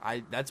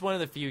 That's one of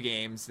the few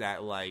games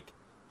that, like,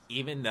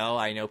 even though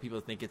I know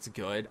people think it's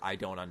good, I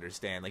don't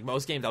understand. Like,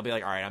 most games, I'll be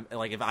like, all right, I'm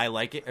like, if I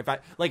like it,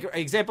 like,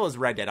 example is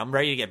Red Dead. I'm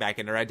ready to get back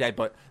into Red Dead,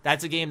 but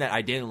that's a game that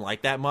I didn't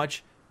like that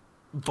much.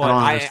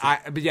 But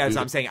but yeah, that's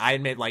what I'm saying. I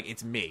admit, like,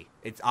 it's me.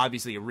 It's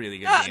obviously a really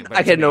good game. But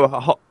Okay,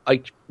 no,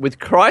 like with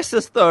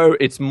Crysis though,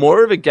 it's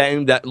more of a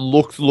game that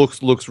looks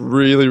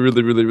really,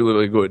 really, really,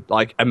 really good,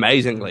 like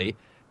amazingly.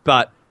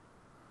 But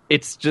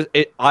it's just,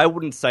 I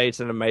wouldn't say it's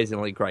an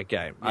amazingly great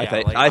game.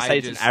 Yeah, I say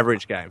it's an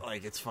average game.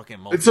 Like, it's fucking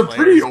multiplayer. It's a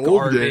pretty old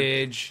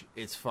garbage.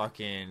 It's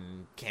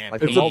fucking campaign.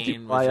 Like the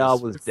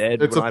multiplayer was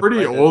dead. It's a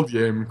pretty old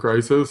game,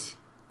 Crysis.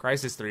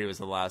 Crysis 3 was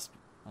the last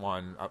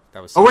one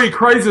that was. Oh wait,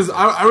 Crysis.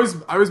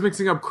 I was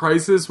mixing up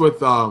Crysis with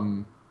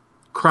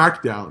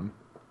Crackdown.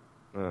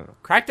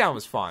 Crackdown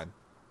was fun.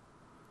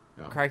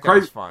 Yeah. Crackdown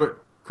was fun.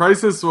 But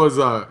Crysis was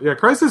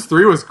Crysis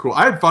 3 was cool.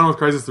 I had fun with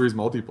Crysis 3's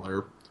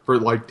multiplayer for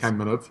like 10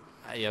 minutes.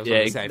 Yeah, I was Yeah,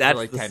 gonna say, that's for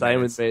like the 10 same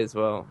minutes. with me as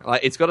well.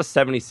 Like, it's got a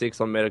 76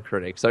 on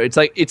Metacritic, so it's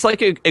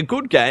like a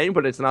good game,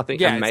 but it's nothing.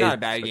 Yeah, amazing. it's not a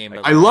bad game.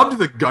 But I loved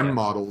the gun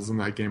models in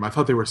that game. I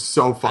thought they were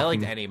so fucking. I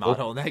liked any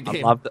model in that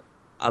game.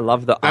 I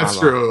love the That's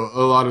armor. true.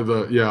 A lot of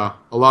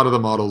the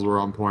models were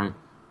on point.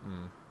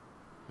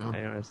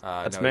 Anyways,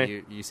 that's no,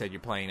 me. you said you're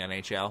playing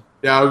NHL.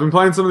 Yeah, I've been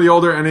playing some of the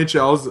older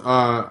NHLs.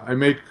 I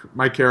make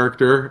my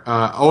character.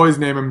 Always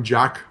name him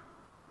Jack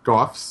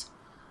Goffs.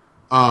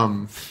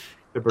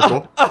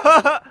 Typical.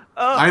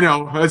 I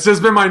know. It's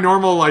just been my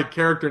normal like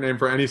character name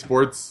for any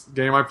sports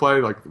game I play.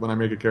 Like when I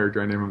make a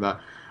character, I name him that.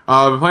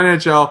 I've been playing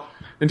NHL.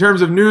 In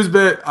terms of news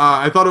bit,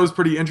 I thought it was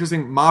pretty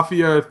interesting.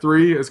 Mafia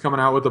 3 is coming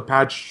out with a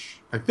patch.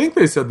 I think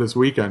they said this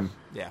weekend.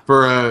 Yeah.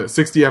 For a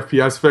 60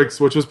 FPS fix,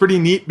 which was pretty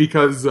neat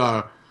because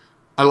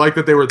I like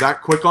that they were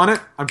that quick on it.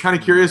 I'm kind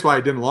of curious why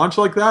it didn't launch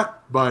like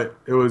that, but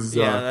it was.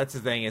 Yeah, that's the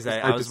thing is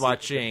that I was just-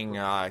 watching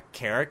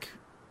Carrick,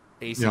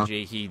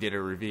 ACG. He did a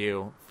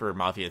review for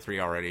Mafia 3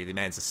 already. The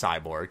man's a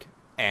cyborg,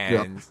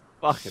 and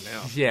Fucking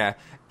hell. yeah,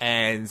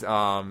 and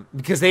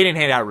because they didn't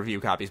hand out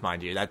review copies,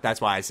 mind you. That's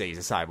why I say he's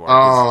a cyborg.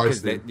 Oh, I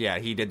 'Cause see.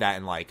 he did that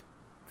in like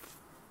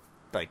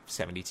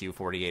 72,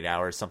 48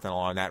 hours, something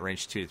along that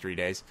range, 2 to 3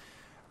 days.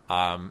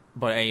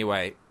 But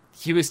anyway,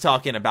 he was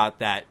talking about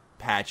that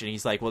patch, and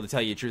he's like, well, to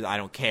tell you the truth, I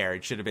don't care.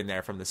 It should have been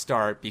there from the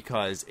start,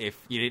 because if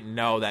you didn't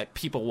know that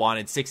people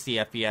wanted 60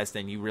 FPS,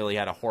 then you really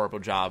had a horrible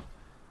job,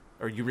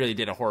 or you really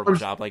did a horrible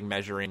job, like,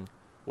 measuring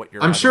what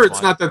your I'm sure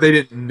it's not that they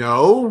didn't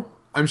know.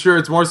 I'm sure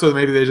it's more so that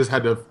maybe they just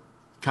had to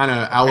kind of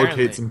allocate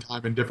Apparently. some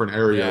time in different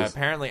areas. Yeah,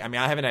 apparently, I mean,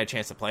 I haven't had a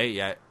chance to play it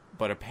yet,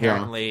 but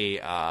apparently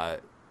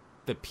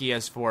the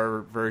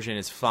PS4 version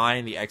is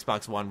fine. The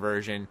Xbox One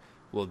version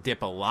will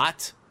dip a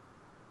lot,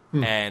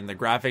 and the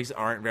graphics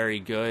aren't very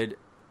good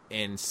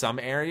in some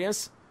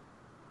areas,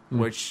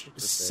 which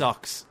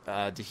sucks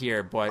to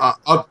hear. But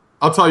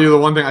I'll tell you the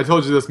one thing. I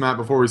told you this, Matt,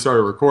 before we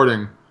started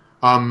recording,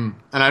 and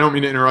I don't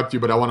mean to interrupt you,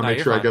 but I want to make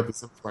you're sure I fine. get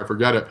this before I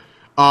forget it.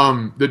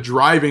 The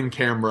driving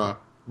camera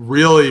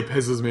really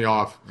pisses me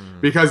off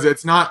because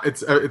it's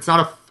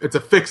a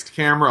fixed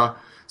camera.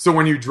 So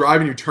when you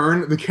drive and you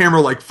turn, the camera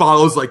like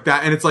follows like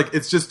that, and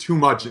it's just too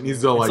much. It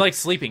needs to it's like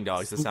Sleeping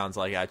Dogs. It sounds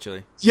like,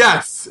 actually.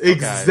 yes, Okay,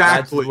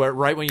 exactly. that's what-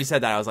 right when you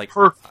said that, I was like,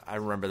 Perfect. I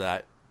remember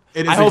that.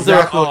 It is I hope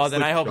exactly like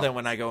then I Sleeping hope Dogs. that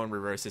when I go in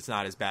reverse, it's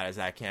not as bad as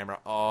that camera.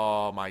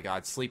 Oh my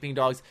god, Sleeping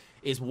Dogs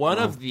is one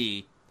of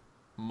the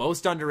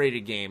most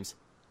underrated games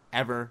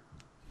ever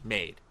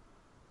made,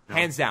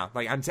 hands down.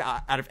 Like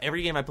out of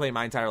every game I played in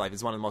my entire life,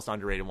 it's one of the most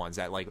underrated ones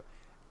that like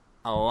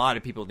a lot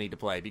of people need to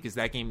play, because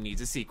that game needs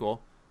a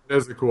sequel. It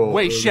is cool.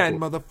 Wei it is Shen,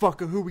 cool.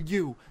 motherfucker, who are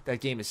you? That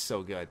game is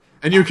so good.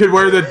 And you could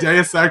wear the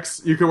Deus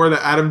Ex, you could wear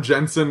the Adam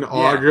Jensen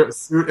AUG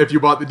suit if you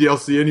bought the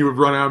DLC, and you would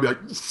run out and be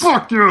like,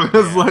 "Fuck you!"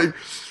 It's like,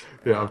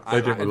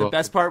 that game was The awesome.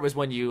 best part was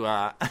when you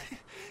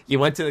you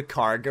went to the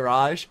car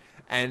garage,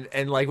 and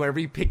like whenever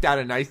you picked out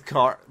a nice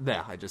car,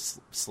 I just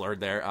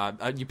slurred there.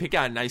 You pick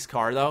out a nice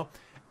car though,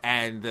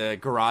 and the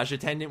garage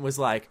attendant was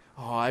like,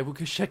 "Oh, I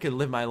wish I could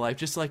live my life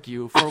just like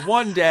you for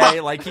one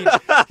day." Like he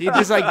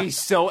just like be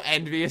so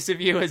envious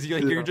of you as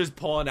you're just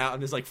pulling out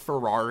in this like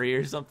Ferrari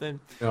or something.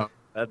 Yeah.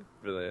 That's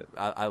brilliant.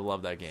 I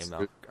love that game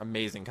though.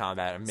 Amazing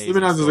combat, amazing.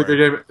 Sleeping Dogs is a story.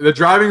 good game. The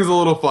driving is a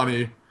little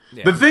funny.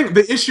 Yeah.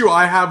 The issue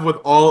I have with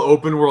all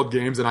open world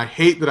games, and I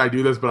hate that I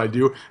do this, but I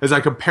do, is I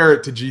compare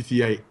it to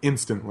GTA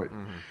instantly.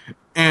 Mm-hmm.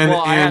 And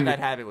I have that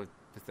habit with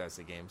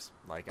Bethesda games.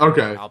 Like,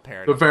 okay, I'll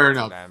pair it but up fair to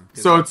enough. them.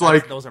 So it's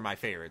like those are my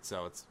favorites.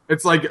 So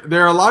it's like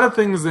there are a lot of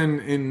things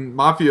in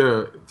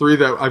Mafia 3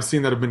 that I've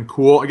seen that have been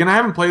cool. Again, I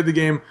haven't played the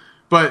game,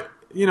 but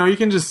you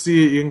can just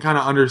see it. You can kind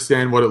of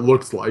understand what it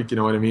looks like. You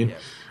know what I mean? Yeah.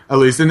 At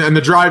least, and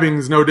the driving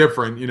is no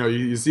different.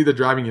 You see the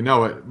driving, you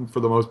know it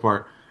for the most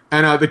part.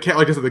 And like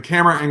I said, the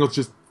camera angles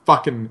just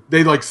fucking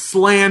they like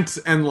slant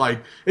and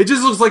like it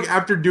just looks like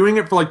after doing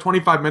it for like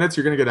 25 minutes,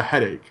 you're gonna get a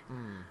headache.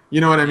 You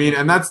know what I mean?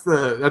 And that's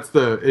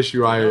the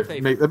issue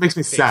that makes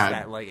me sad.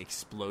 That like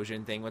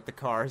explosion thing with the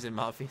cars in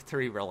Mafia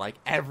 3, where like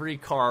every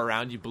car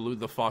around you blew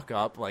the fuck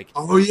up. Like,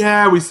 oh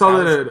yeah, we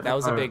saw that. That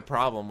was a big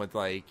problem with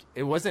like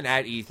it wasn't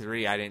at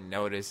E3. I didn't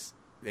notice.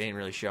 They didn't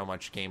really show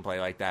much gameplay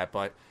like that.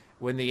 But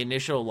when the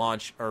initial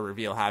launch or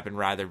reveal happened,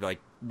 rather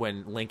like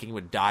when Lincoln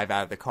would dive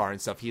out of the car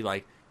and stuff, he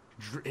like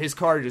his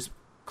car just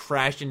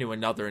crashed into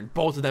another, and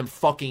both of them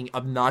fucking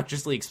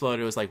obnoxiously exploded.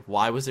 It was like,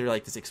 why was there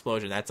like this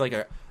explosion? That's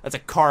a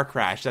car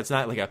crash. That's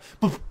not like a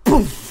poof,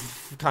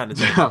 poof kind of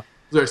thing. Yeah. Is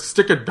there a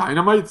stick of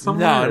dynamite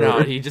somewhere?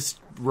 No, he just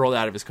rolled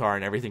out of his car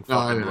and everything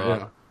fucking blew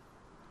up.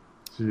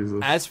 Jesus.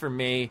 As for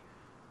me,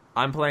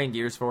 I'm playing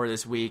Gears 4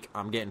 this week.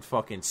 I'm getting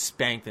fucking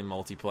spanked in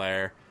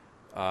multiplayer.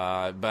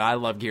 But I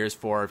love Gears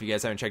 4. If you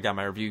guys haven't checked out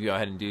my review, go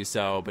ahead and do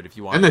so. But if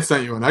you want, and they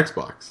sent you an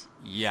Xbox.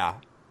 Yeah.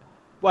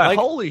 Wow, like,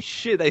 holy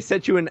shit, they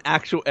sent you an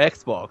actual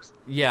Xbox.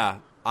 Yeah,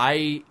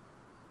 okay,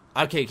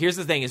 here's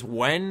the thing is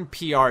when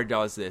PR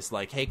does this,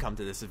 like, hey, come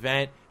to this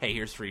event, hey,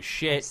 here's free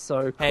shit,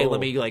 so cool. Hey,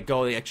 let me, like,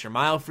 go the extra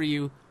mile for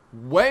you.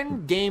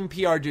 When game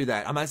PR do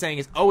that, I'm not saying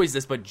it's always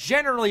this, but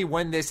generally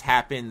when this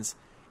happens,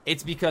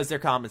 it's because they're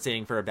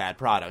compensating for a bad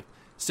product.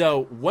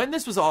 So, when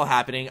this was all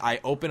happening, I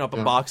open up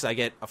a box, I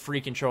get a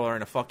free controller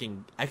and a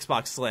fucking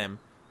Xbox Slim.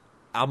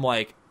 I'm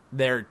like,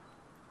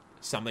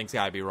 something's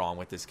gotta be wrong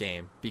with this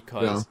game,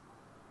 because...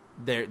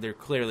 They're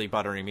clearly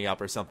buttering me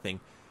up or something.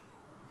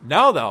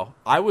 No, though,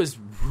 I was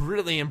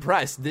really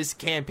impressed. This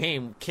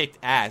campaign kicked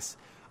ass.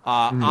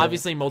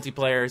 Obviously,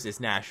 multiplayers is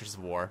Nash's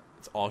War.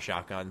 It's all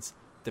shotguns.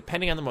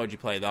 Depending on the mode you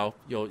play, though,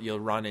 you'll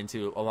run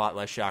into a lot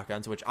less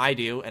shotguns, which I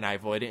do, and I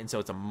avoid it, and so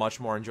it's a much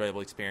more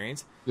enjoyable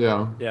experience.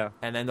 Yeah.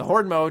 And then the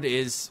Horde mode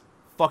is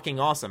fucking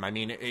awesome. I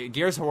mean,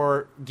 Gears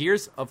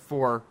of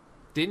 4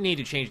 didn't need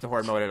to change the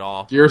Horde mode at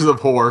all. Gears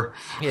of War.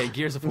 Yeah,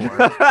 Gears of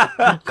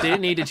War.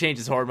 Didn't need to change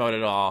his Horde mode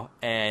at all,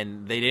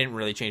 and they didn't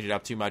really change it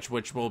up too much,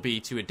 which will be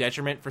to a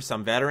detriment for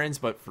some veterans,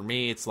 but for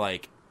me, it's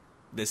like,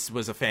 this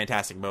was a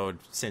fantastic mode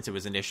since it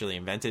was initially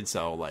invented,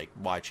 so, like,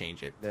 why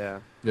change it? Yeah.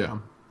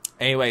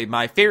 Anyway,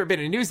 my favorite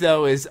bit of news,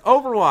 though, is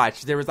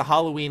Overwatch. There was a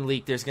Halloween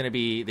leak. There's going to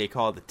be, they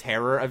call it the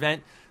Terror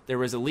event. There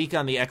was a leak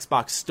on the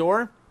Xbox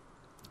Store,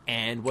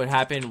 and what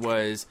happened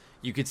was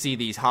you could see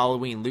these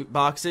Halloween loot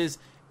boxes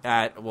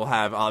that will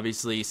have,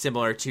 obviously,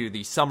 similar to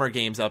the Summer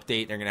Games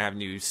update, they're going to have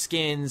new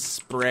skins,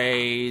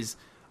 sprays,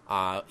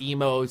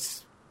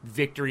 emotes,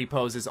 victory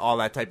poses, all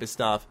that type of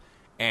stuff.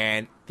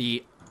 And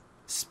the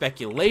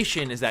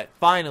speculation is that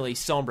finally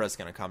Sombra's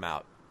going to come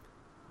out.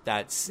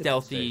 That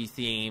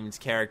stealthy-themed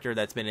character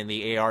that's been in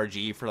the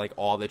ARG for, like,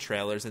 all the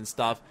trailers and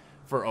stuff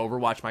for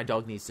Overwatch. My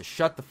dog needs to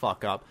shut the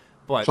fuck up.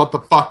 But shut the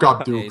fuck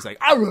up, dude. He's like,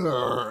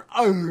 arr,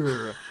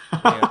 arr.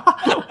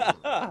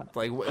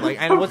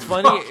 Like, and what's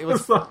funny,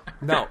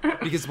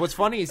 because what's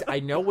funny is I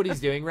know what he's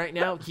doing right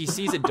now. He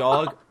sees a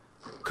dog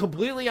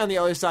completely on the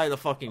other side of the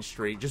fucking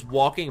street, just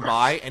walking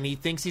by, and he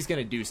thinks he's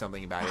gonna do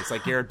something about it. It's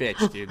like, you're a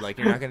bitch, dude. Like,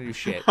 you're not gonna do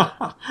shit.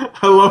 I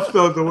love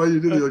the way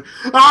you did it. You're like,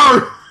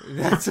 arr!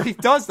 That's what he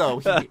does,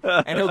 though.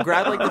 And he'll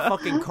grab, like, the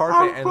fucking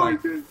carpet and,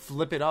 like,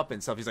 flip it up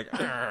and stuff. He's like,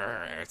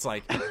 arr. It's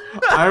like...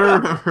 I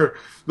remember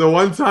the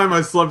one time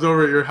I slept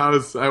over at your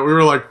house, we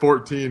were, like,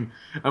 14,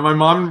 and my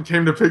mom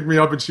came to pick me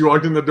up, and she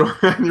walked in the door,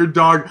 and your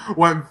dog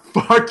went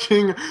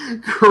fucking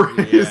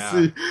crazy.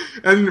 Yeah.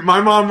 And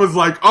my mom was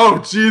like, oh,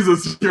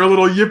 Jesus, you're a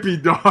little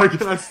yippy dog.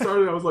 And I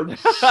was like,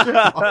 shit.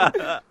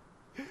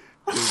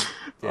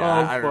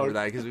 Yeah, I remember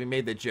that because we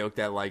made the joke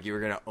that like you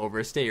were gonna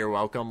overstay your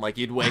welcome. Like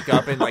you'd wake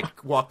up and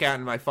like walk out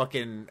into my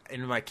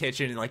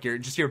kitchen and like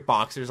your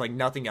boxers, like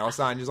nothing else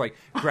on, just like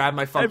grab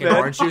my fucking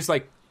orange juice,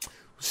 like,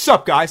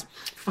 "Sup, guys?"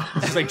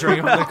 Just like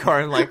drinking from the car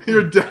and like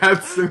your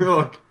dad's sitting there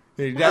like,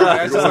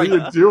 what are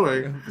you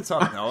doing? What's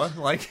up, Noah?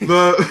 Like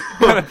the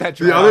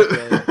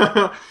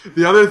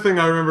other thing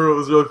I remember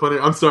was really funny.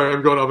 I'm sorry,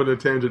 I'm going off on a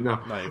tangent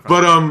now. No,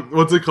 but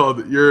what's it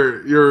called?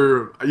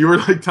 You were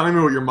like telling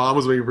me what your mom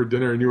was making for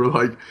dinner, and you were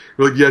like,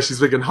 yeah, she's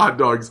making hot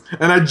dogs.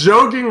 And I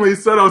jokingly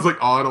said, I was like,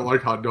 oh, I don't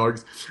like hot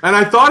dogs. And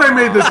I thought I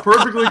made this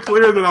perfectly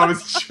clear that I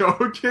was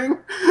joking.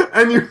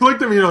 And you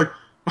looked at me, and you're like,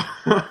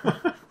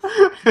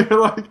 you're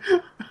like.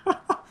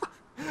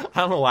 I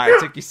don't know why I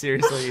took you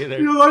seriously either.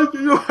 You're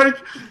like,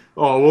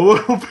 oh,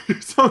 well, we'll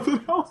figure something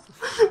else.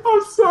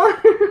 I'm sorry.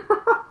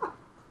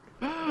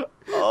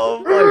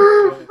 Oh, my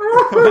God.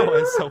 That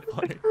was so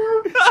funny.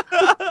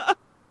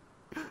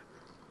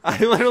 I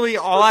literally,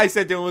 all I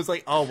said to him was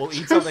like, "Oh, we'll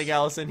eat something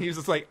else," and he was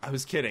just like, "I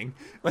was kidding."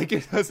 Like,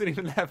 it wasn't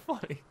even that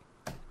funny.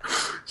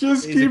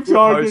 Just keep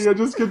talking host. and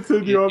just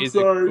continue. I'm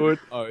sorry. A good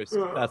host.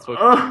 That's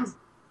what.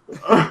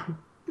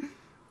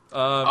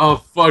 Oh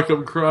fuck!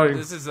 I'm crying.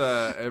 This is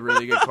a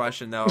really good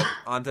question, though.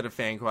 On to the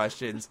fan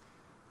questions.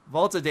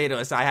 Volta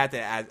Daedalus, I had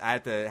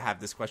to have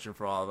this question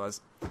for all of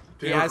us.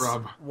 He asks,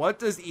 what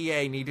does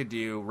EA need to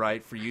do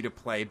right for you to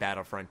play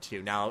Battlefront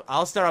 2? Now,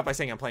 I'll start off by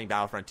saying I'm playing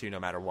Battlefront 2 no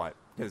matter what,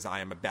 because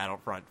I am a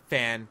Battlefront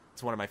fan.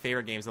 It's one of my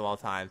favorite games of all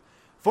time.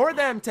 For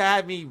them to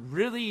have me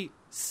really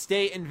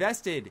stay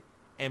invested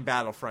in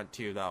Battlefront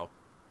 2, though,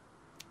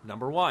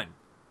 number one,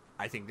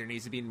 I think there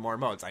needs to be more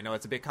modes. I know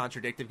it's a bit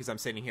contradictory because I'm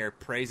sitting here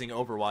praising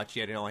Overwatch,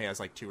 yet it only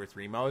has like 2 or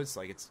 3 modes.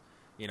 Like, it's,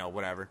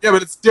 whatever. Yeah,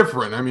 but it's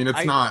different. I mean,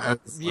 it's not.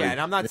 Yeah,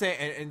 and I'm not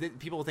saying, and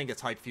people think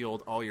it's hype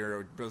fueled. Oh, you're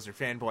a Blizzard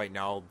fanboy.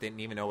 No, didn't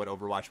even know what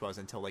Overwatch was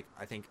until like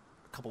I think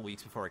a couple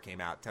weeks before it came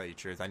out. To tell you the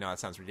truth, I know that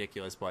sounds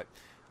ridiculous, but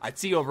I'd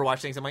see Overwatch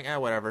things. I'm like,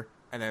 whatever.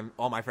 And then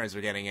all my friends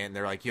are getting it, and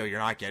they're like, yo, you're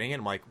not getting it.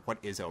 I'm like, what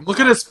is Overwatch? Look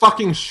at his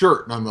fucking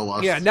shirt,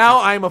 nonetheless. Yeah, now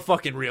I'm a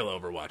fucking real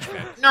Overwatch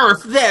fan.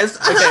 Nerf this.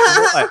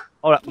 Okay,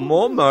 all right,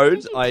 more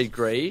modes, I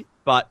agree,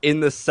 but in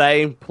the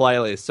same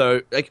playlist.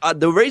 So, like,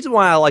 the reason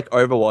why I like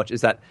Overwatch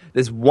is that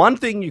there's one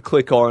thing you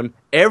click on,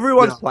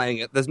 everyone's playing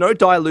it, there's no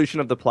dilution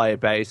of the player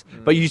base,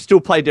 but you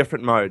still play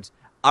different modes.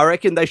 I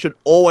reckon they should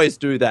always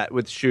do that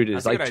with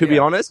shooters. That's like, to be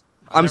honest,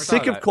 I'm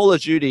sick of Call of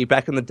Duty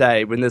back in the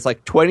day when there's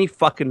like 20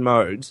 fucking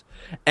modes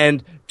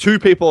and 2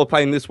 people are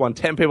playing this one,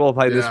 10 people are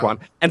playing this one,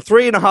 and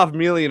 3.5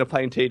 million are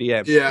playing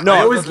TDM. Yeah, no, I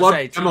always loved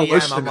TDM.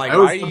 Demolition. I'm like, why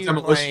are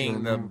you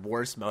playing the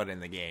worst mode in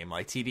the game?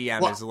 Like,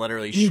 TDM is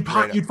literally you'd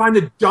find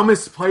the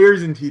dumbest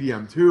players in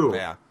TDM too.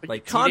 Yeah,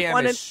 like can't TDM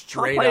find is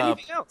straight can't play up.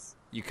 anything else.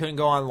 You couldn't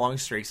go on long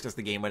streaks because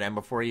the game would end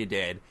before you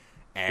did.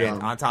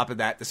 And on top of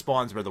that, the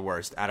spawns were the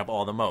worst out of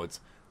all the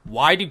modes.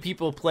 Why do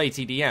people play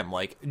TDM?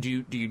 Like,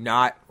 do you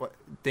not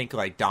think,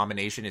 like,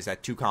 domination is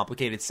that too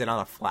complicated to sit on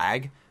a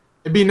flag?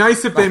 It'd be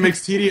nice if they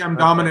mixed TDM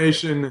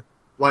domination,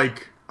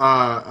 like,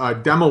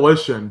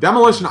 Demolition.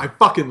 Demolition, I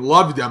fucking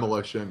love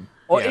Demolition.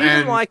 Or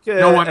even like a,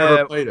 no one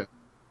ever played it.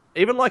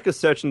 Even like a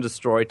search and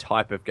destroy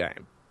type of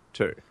game,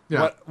 too.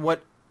 Yeah.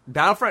 What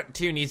Battlefront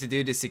 2 needs to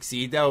do to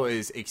succeed, though,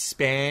 is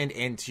expand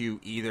into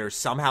either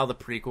somehow the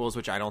prequels,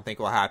 which I don't think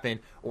will happen,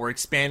 or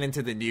expand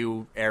into the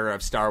new era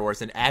of Star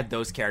Wars and add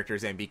those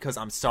characters in. Because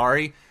I'm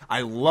sorry,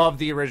 I love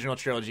the original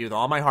trilogy with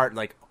all my heart,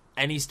 like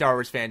any Star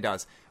Wars fan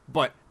does.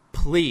 But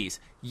please,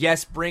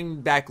 yes,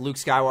 bring back Luke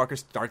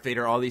Skywalker, Darth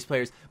Vader, all these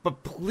players,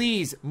 but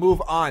please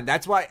move on.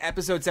 That's why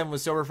Episode 7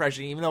 was so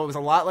refreshing, even though it was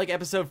a lot like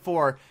Episode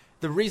 4.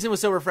 The reason it was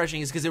so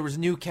refreshing is because there was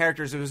new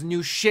characters, there was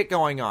new shit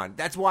going on.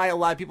 That's why a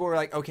lot of people were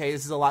like, okay,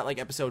 this is a lot like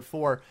Episode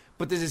 4,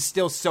 but this is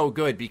still so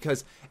good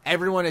because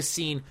everyone has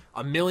seen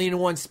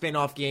 1,000,001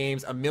 spin-off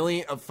games,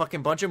 a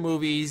fucking bunch of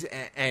movies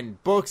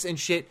and books and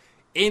shit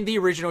in the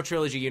original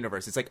trilogy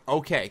universe. It's like,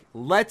 okay,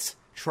 let's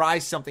try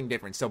something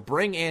different. So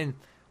bring in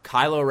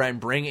Kylo Ren,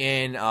 bring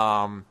in,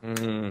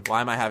 why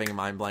am I having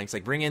mind blanks?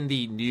 Like, bring in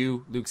the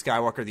new Luke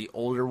Skywalker, the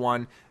older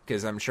one,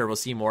 because I'm sure we'll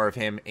see more of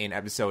him in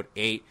Episode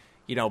 8.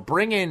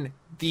 Bring in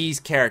these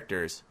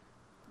characters,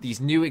 these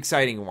new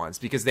exciting ones,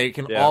 because they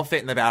can all fit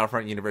in the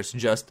Battlefront universe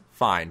just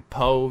fine.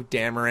 Poe,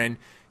 Dameron,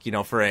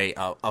 for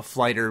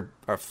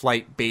a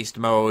flight-based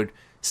mode,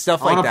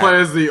 stuff like that. I want to play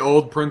as the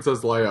old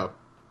Princess Leia.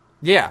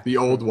 Yeah. The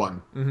old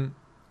one. Mm-hmm.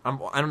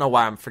 I don't know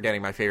why I'm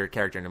forgetting my favorite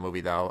character in the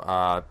movie,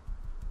 though.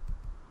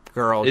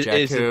 Girl,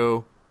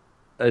 Jakku.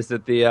 Is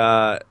it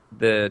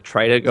the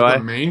traitor guy?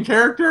 The main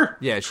character?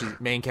 Yeah, she's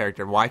main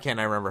character. Why can't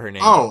I remember her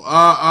name? Oh,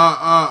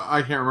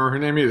 I can't remember her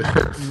name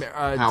either.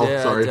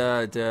 Sorry.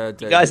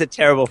 You guys are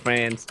terrible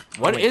fans.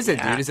 What is it,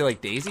 dude? Is it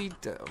like Daisy?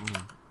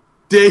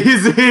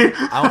 Daisy? Is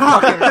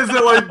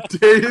it like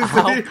Daisy?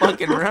 I don't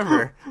fucking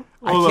remember.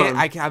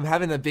 I'm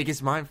having the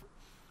biggest mind.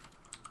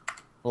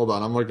 Hold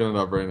on, I'm looking it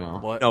up right now.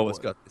 What? No, it's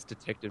got this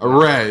detective.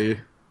 Ray.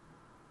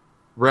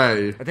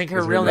 I think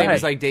her real name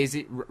is like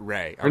Daisy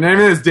Ray. Her name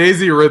is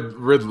Daisy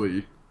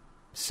Ridley.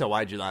 So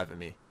why'd you laugh at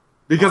me?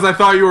 Because I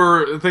thought you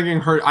were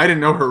thinking her. I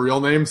didn't know her real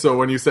name, so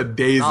when you said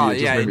Daisy, it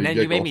just made me and then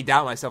giggle. you made me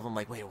doubt myself. I'm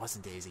like, wait, it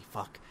wasn't Daisy.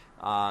 Fuck.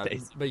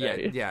 Daisy but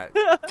yeah.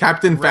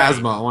 Captain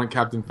Phasma. I want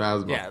Captain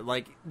Phasma. Yeah,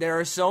 like there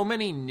are so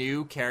many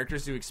new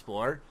characters to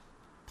explore.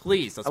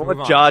 Please, let's move on. I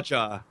want Jar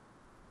Jar.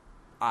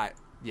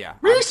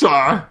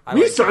 Misa,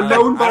 Misa,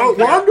 lone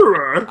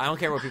wanderer. I don't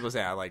care what people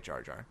say. I like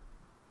Jar Jar.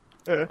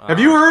 Have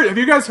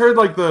you guys heard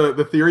like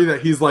the theory that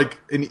he's like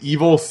an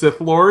evil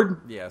Sith Lord?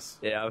 Yes.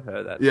 Yeah, I've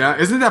heard that. Yeah,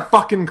 isn't that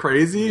fucking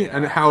crazy? Yeah.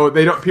 And how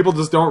people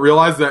just don't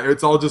realize that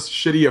it's all just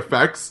shitty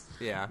effects.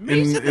 Yeah.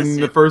 In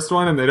the first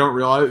one, and they don't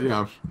realize,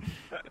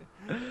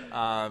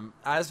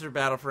 As for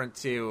Battlefront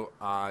 2,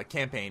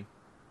 campaign.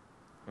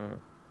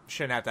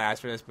 Shouldn't have to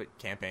ask for this, but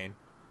campaign.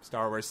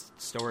 Star Wars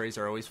stories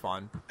are always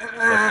fun.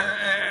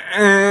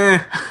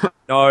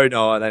 No,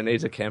 No, they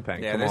need a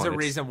campaign. Yeah, Come there's on, a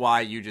reason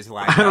why you just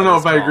lagged out. I don't know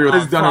if I agree with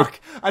this. Fuck.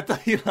 I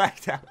thought you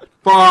lagged out.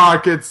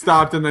 Fuck, it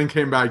stopped and then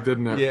came back,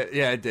 didn't it?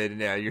 Yeah, it did.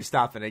 Yeah, you're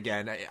stopping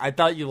again. I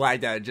thought you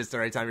lagged out at just the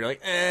right time. You're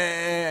like,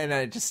 and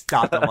I just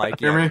stopped. I'm like,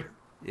 Hear me?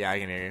 Yeah, I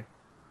can hear you.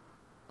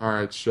 All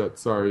right, shit.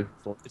 Sorry.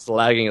 It's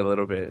lagging a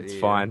little bit. It's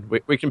fine.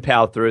 We can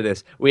power through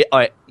this.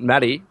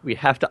 Maddie, we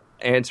have to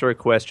answer a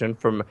question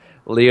from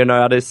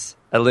Leonardus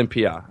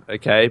Olympia,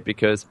 okay?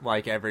 Because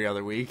like every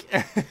other week.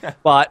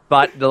 but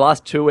the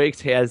last 2 weeks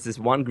he has this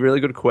one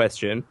really good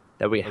question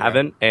that we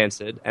haven't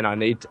answered, and I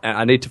need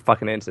to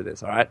fucking answer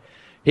this. All right?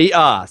 He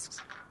asks,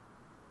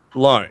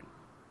 Lone,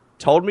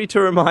 told me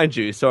to remind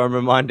you, so I'm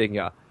reminding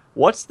you.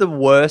 What's the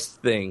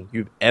worst thing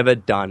you've ever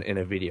done in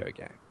a video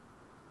game?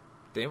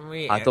 Didn't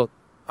we? I thought.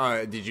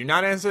 Did you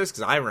not answer this?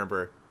 Because I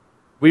remember.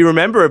 We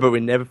remember it, but we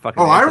never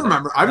fucking. Oh, I answered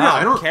remember. It.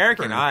 I don't. Carrick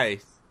and I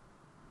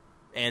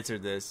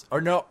answered this, or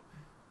no?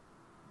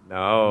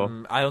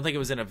 No, I don't think it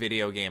was in a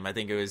video game. I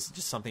think it was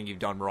just something you've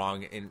done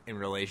wrong in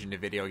relation to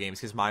video games.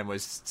 Because mine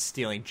was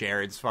stealing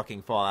Jared's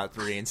fucking Fallout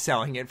 3 and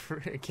selling it for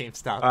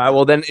GameStop. All right,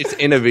 well then it's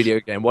in a video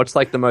game. What's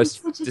like the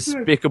most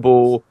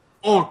despicable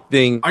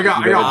thing?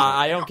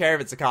 I don't care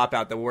if it's a cop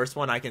out. The worst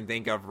one I can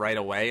think of right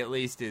away, at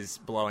least, is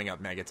blowing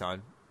up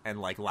Megaton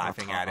and like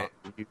laughing at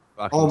it.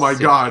 Oh my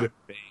god.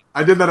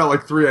 I did that at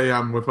like 3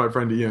 a.m. with my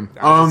friend Ian.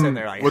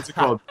 There, like, what's it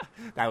called?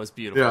 That was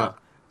beautiful. Yeah.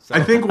 So.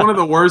 I think one of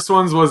the worst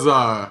ones was,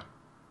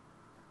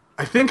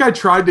 I think I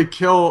tried to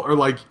kill, or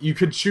like, you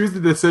could choose the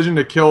decision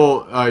to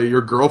kill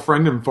your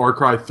girlfriend in Far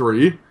Cry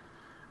 3.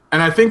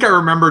 And I think I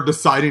remember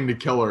deciding to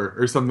kill her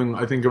or something.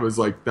 I think it was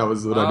like, that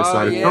was what I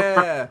decided.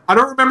 Yeah. I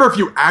don't remember if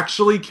you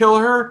actually kill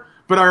her,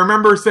 but I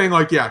remember saying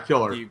like, yeah,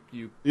 kill her.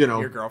 You know.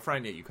 Your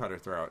girlfriend, you cut her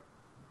throat.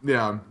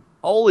 Yeah.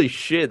 Holy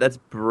shit, that's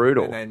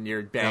brutal. And then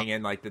you're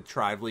banging like the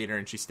tribe leader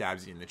and she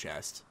stabs you in the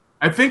chest.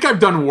 I think I've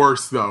done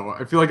worse, though.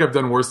 I feel like I've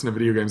done worse in the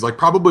video games. Like,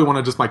 probably one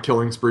of just my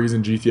killing sprees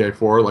in GTA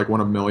 4, like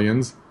one of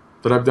millions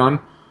that I've done.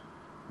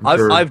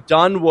 I've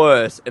done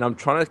worse, and I'm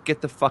trying to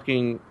get the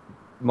fucking...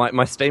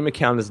 My Steam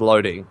account is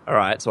loading,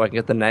 alright, so I can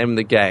get the name of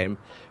the game,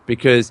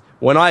 because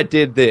when I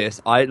did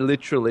this, I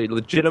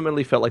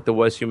legitimately felt like the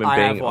worst human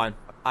being.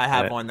 I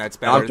have one that's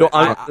better.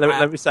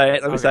 Let me say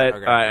it. Okay.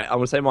 Alright, I'm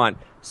going to say mine.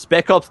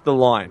 Spec Ops The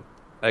Line.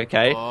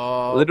 Okay?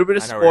 A little bit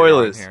of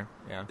spoilers.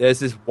 Yeah. There's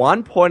this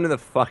one point in the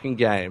fucking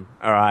game,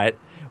 alright,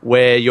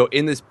 where you're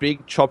in this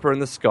big chopper in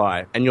the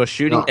sky and you're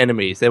shooting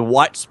enemies. They're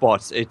white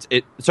spots.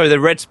 They're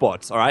red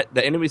spots, alright?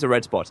 The enemies are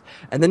red spots.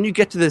 And then you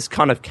get to this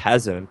kind of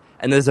chasm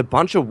and there's a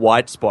bunch of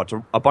white spots,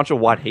 a bunch of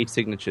white heat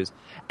signatures.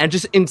 And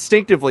just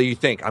instinctively you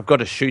think, I've got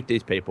to shoot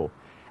these people.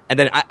 And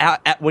then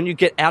when you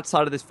get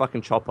outside of this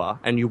fucking chopper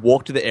and you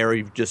walk to the area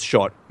you've just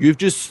shot, you've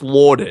just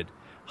slaughtered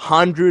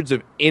hundreds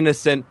of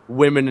innocent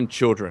women and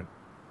children.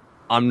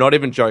 I'm not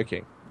even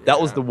joking. That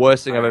was the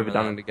worst thing I've ever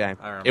done in the game.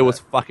 It was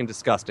fucking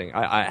disgusting.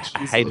 I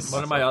hated it.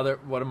 One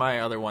of my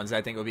other ones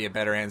I think would be a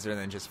better answer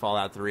than just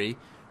Fallout 3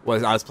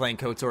 was I was playing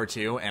KOTOR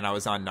 2 and I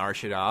was on Nar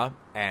Shaddaa,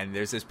 and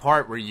there's this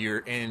part where you're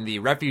in the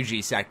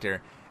refugee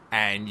sector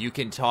and you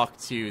can talk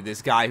to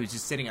this guy who's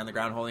just sitting on the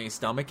ground holding his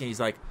stomach and he's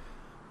like,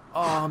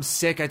 oh, I'm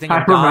sick. I think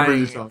I'm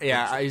dying.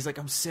 Yeah, he's like,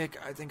 I'm sick.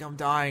 I think I'm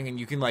dying. And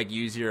you can like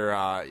use your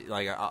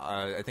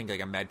I think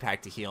like a med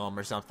pack to heal him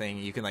or something.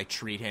 You can like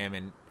treat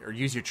him or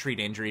use your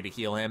treat injury to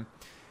heal him,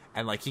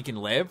 and like he can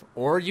live.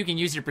 Or you can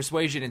use your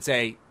persuasion and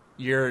say,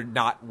 you're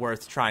not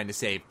worth trying to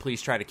save.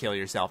 Please try to kill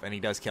yourself. And he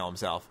does kill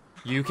himself.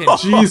 You can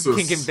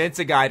convince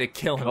a guy to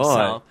kill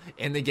himself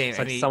in the game. It's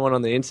like someone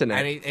on the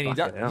internet. And he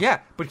does.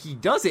 Yeah, but he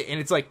does it, and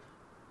it's like,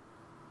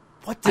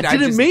 what did I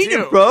didn't mean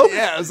do? it, bro.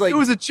 Yeah, it was like it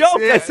was a joke.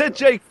 Yeah. I said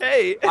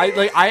JK.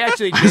 I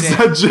actually did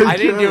it. I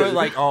didn't do it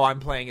like, oh, I'm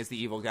playing as the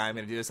evil guy. I'm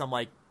gonna do this. I'm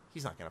like,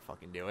 he's not gonna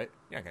fucking do it.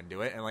 You're not gonna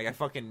do it. And like I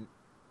fucking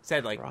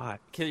said like,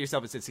 kill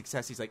yourself. It's a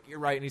success. He's like, you're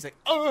right. And he's like,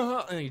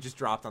 oh, and he just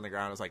dropped on the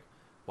ground. I was like,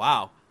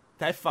 wow,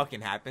 that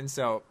fucking happened.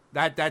 So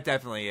that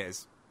definitely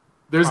is.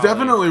 There's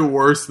definitely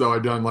worse though.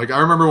 I've done like I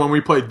remember when we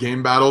played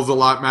game battles a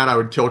lot, Matt. I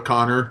would kill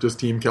Connor, just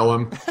team kill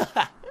him.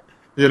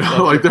 You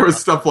know, like there was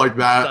stuff like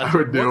that I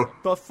would do.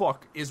 What the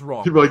fuck is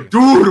wrong? He'd be like,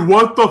 dude,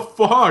 what the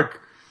fuck?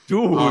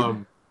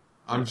 Dude.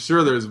 I'm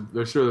sure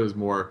there's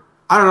more.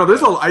 I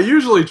don't know, I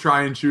usually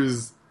try and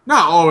choose,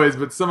 not always,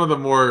 but some of the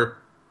more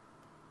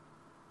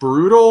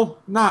brutal,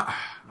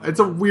 it's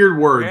a weird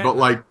word, but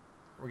like.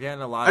 We're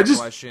getting a lot of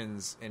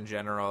questions in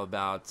general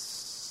about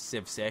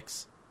Civ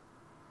 6.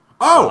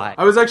 Oh,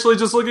 I was actually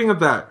just looking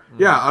at that.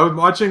 Yeah, I was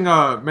watching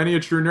Many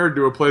a True Nerd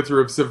do a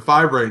playthrough of Civ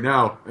 5 right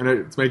now, and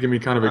it's making me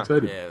kind of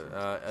excited.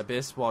 Yeah,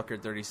 Abyss Walker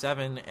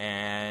 37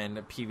 and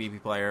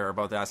PvP Player are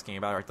both asking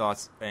about our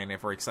thoughts and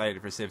if we're excited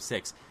for Civ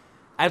 6.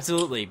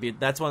 Absolutely.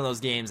 That's one of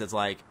those games that's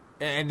like,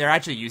 and they're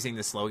actually using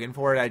the slogan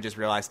for it, I just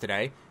realized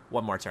today,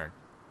 one more turn.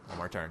 One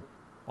more turn.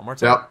 One more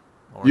turn. Yep.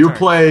 More you turn.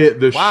 play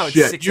the wow,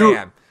 shit. It's 6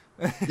 a.m.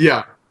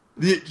 Yeah.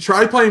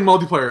 Try playing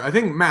multiplayer. I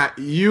think, Matt,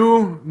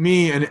 you,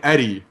 me, and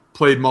Eddie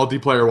played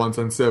multiplayer once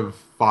on Civ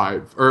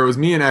 5, or it was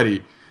me and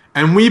Eddie,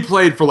 and we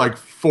played for like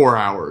 4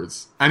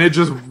 hours, and it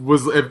just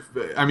was,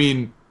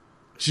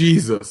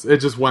 Jesus, it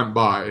just went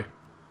by.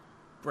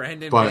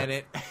 Brandon But-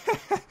 Bennett.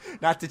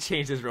 Not to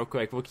change this real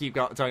quick. We'll keep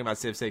talking about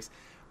Civ 6.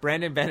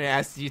 Brandon Bennett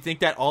asks, do you think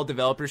that all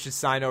developers should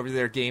sign over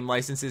their game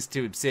licenses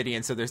to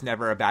Obsidian so there's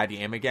never a bad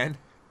game again?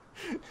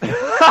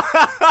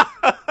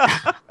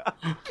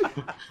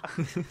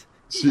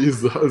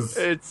 Jesus.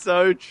 It's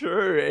so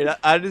true. And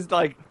I just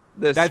like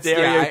the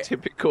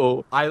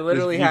stereotypical. I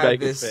literally New have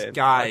Vegas this fan.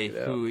 guy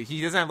Fucking hell. who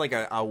he doesn't have like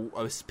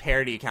a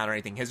parody account or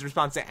anything. His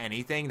response to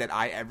anything that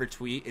I ever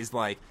tweet is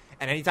like,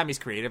 and anytime he's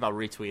creative, I'll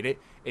retweet it.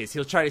 Is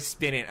he'll try to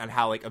spin it on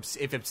how like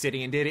if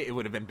Obsidian did it, it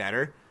would have been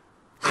better.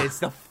 It's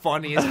the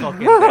funniest fucking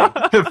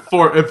thing.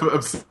 If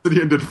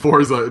Obsidian did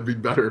Forza, it'd be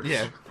better.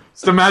 Yeah.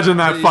 Just imagine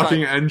that He's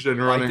fucking like- engine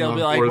Like running they'll on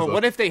be like, Forza. well,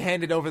 what if they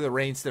handed over the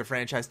reins to their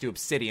franchise to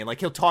Obsidian?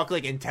 Like he'll talk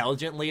like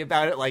intelligently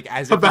about it, like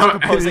as if he's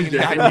About proposing any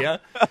an game.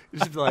 idea.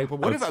 Just be like, well,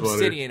 what if That's funny.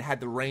 Obsidian had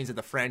the reins of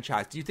the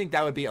franchise? Do you think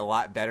that would be a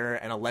lot better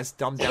and a less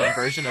dumbed down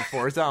version of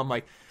Forza? I'm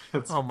like,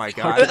 oh my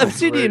god.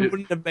 Obsidian great.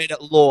 wouldn't have made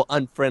it law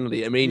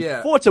unfriendly. I mean,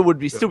 Yeah. Forza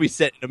would still be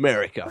set in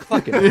America.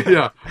 Fucking,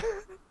 Yeah.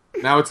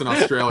 Now it's in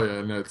Australia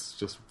and it's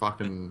just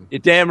fucking. you're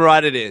damn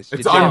right it is.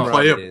 It's You're damn right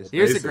unplayable. it is.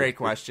 Here's a Basically. great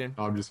question.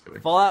 No, I'm just kidding.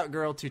 Fallout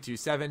Girl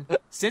 227.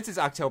 Since it's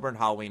October and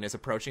Halloween is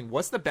approaching,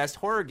 what's the best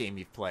horror game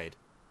you've played?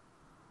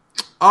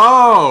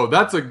 Oh,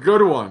 that's a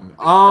good one.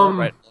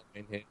 Right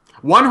in here.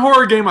 One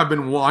horror game I've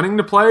been wanting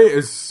to play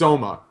is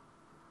Soma.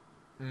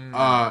 And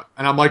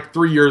I'm like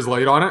 3 years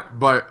late on it,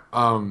 but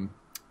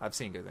I've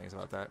seen good things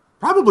about that.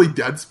 probably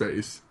Dead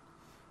Space.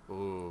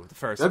 Ooh, the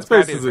first. Dead It's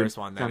gotta Space be is the a first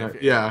one. Then, kinda-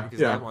 if- yeah, because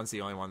yeah. that one's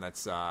the only one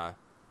that's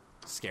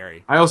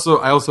scary. I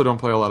also don't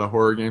play a lot of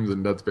horror games,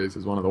 and Dead Space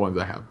is one of the ones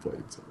I have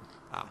played. So.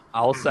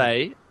 I'll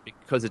say,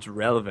 because it's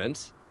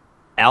relevant,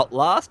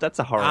 Outlast, that's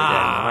a horror game,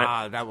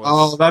 right? That was.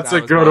 Oh, that's that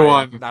a was good mine.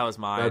 one. That was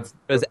mine. That's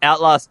Because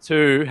Outlast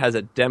 2 has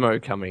a demo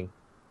coming.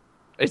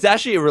 It's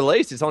actually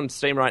released. It's on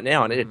Steam right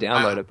now. I need to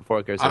download it before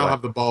it goes I don't away.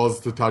 have the balls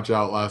to touch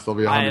Outlast. I'll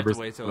be 100%. I have to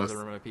wait till there's a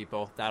honest. room of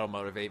people. That'll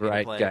motivate me to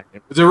Right, play. game.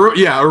 It's a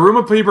room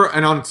of paper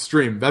and on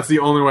stream. That's the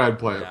only way I'd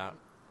play it. Yeah.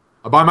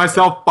 By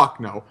myself, fuck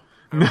no.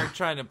 I remember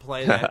trying to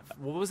play that.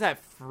 What was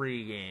that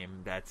free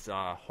game? That's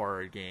a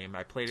horror game.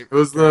 I played it. It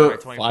was during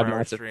the my 24-hour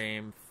Nights at-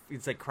 stream.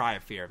 It's like Cry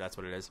of Fear. That's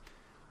what it is.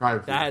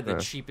 Right. That had the Yeah.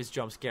 cheapest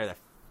jump scare that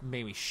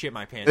made me shit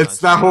my pants.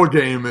 It's on that stream. whole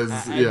game is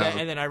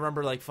And then I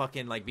remember like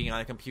fucking like being on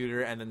a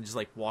computer and then just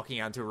like walking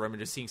out into a room and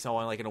just seeing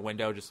someone like in a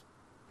window just.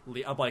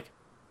 I'm like,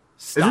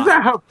 stop. Isn't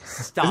that how?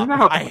 Stop. Isn't that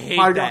how I hate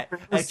Pie that. Got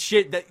That famous?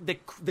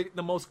 shit.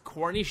 The most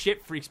corny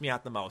shit freaks me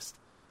out the most.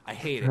 I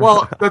hate it.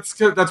 Well, that's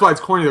why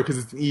it's corny though, because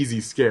it's an easy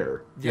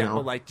scare. yeah, you know?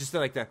 but like just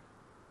like the,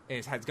 and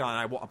his head's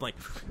gone. I'm like,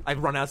 I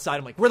run outside.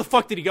 I'm like, where the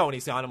fuck did he go? And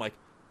he's gone. I'm like,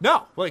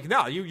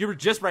 no, you were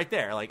just right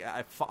there. Like,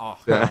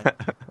 Yeah.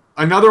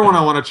 Another one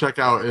I want to check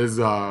out is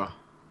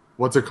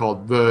what's it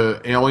called?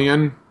 The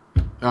Alien.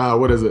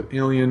 What is it?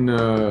 Alien.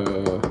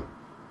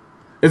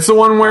 It's the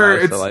one where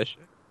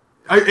Isolation.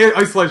 it's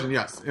Isolation.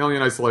 Yes,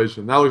 Alien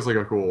Isolation. That looks like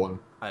a cool one.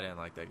 I didn't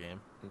like that game.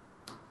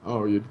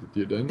 Oh, you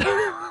didn't?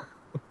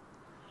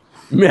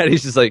 Man,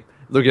 he's just like,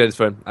 look at his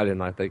phone. I didn't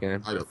like that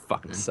game. I It don't-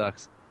 fucking yeah.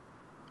 sucks.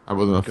 I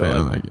wasn't a fan God.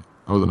 of that game.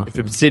 I wasn't a If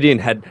fan. Obsidian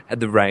had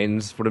the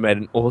reins, would have made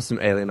an awesome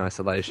Alien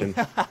Isolation.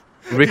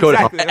 We called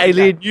Exactly, it like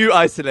Alien New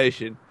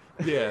Isolation.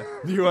 Yeah,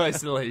 new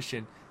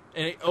isolation,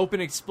 an open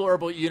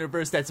explorable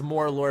universe that's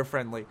more lore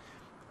friendly.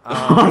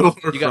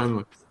 You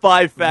got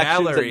 5 factions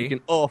that Mallory. you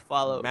can all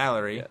follow.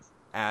 Mallory Yes.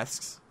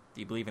 asks, "Do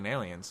you believe in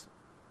aliens?"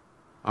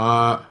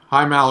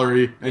 Hi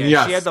Mallory, and Yeah,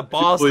 yes, she had the I do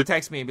balls to believe-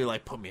 text me and be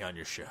like, "Put me on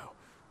your show."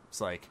 It's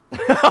like,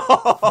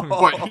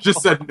 What you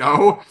just said?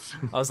 No.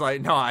 I was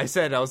like, no, I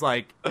was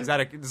like, is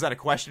that a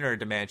question or a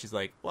demand? She's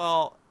like,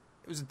 well,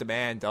 it was a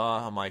demand, duh.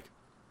 I'm like,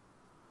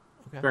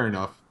 Fair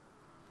enough.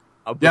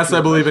 I'll put Yes, you I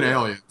on believe my in show.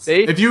 aliens.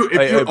 See? If you,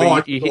 But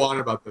I you- can go on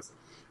about this.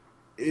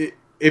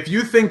 If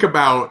you think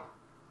about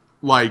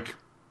like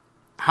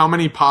how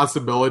many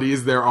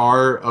possibilities there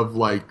are of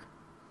like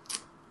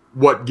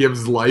what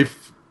gives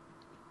life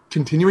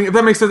continuing, if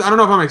that makes sense. I don't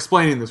know if I'm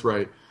explaining this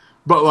right,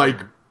 but like,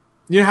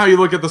 you know how you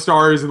look at the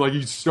stars and like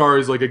each star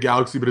is like a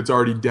galaxy, but it's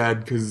already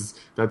dead because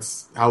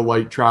that's how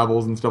light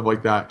travels and stuff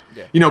like that.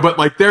 Yeah. You know, but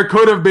like there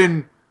could have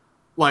been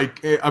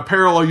like a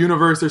parallel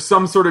universe or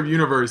some sort of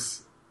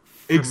universe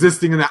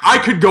existing in that. I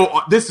could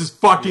go. This is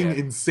fucking Yeah.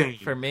 insane.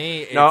 for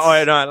me, it's,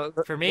 No, no.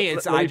 for me,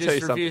 it's Let me I tell you just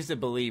something. refuse to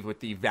believe with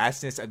the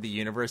vastness of the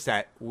universe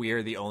that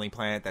we're the only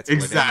planet that's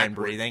living and Exactly.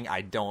 breathing.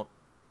 I don't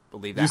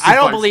believe You that. I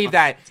don't suffice- believe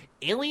that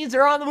aliens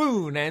are on the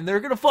moon and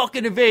they're gonna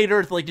fucking invade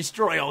Earth, like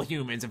destroy all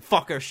humans and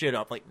fuck our shit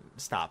up. Like,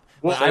 stop.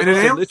 Well, But and I an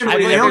alien- believe an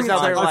there's alien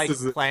another to us like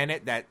is-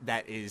 planet that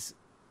is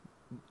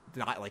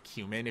not like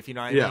human, if you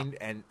know what Yeah. I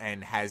mean,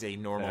 and has a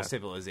normal Yeah.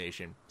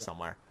 civilization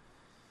somewhere.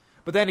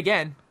 But then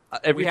again,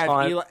 Every we have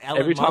time, Elon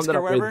every time Musk that or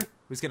I'm whatever with,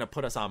 who's gonna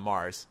put us on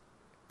Mars.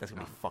 That's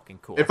gonna be fucking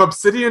cool. If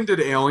Obsidian did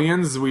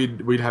aliens,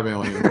 we'd have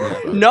aliens.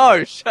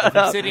 no, shut If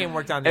up. Obsidian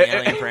worked on the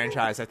Alien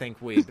franchise, I think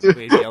we'd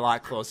be a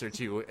lot closer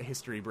to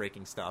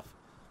history-breaking stuff.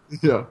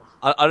 Yeah.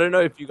 I don't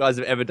know if you guys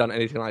have ever done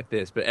anything like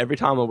this, but every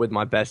time I'm with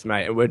my best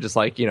mate and we're just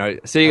like,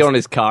 sitting on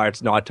his car,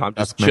 it's nighttime,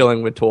 just Best mate.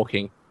 chilling, we're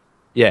talking.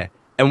 Yeah.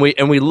 And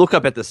we look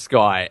up at the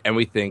sky and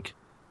we think,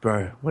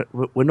 bro,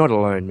 we're not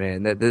alone,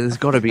 man. There's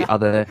got to be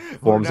other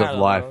forms of not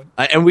life. alone.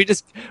 And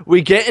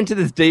we get into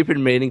this deep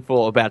and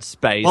meaningful about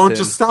space. Don't and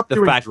just stop the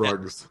doing fact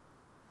drugs.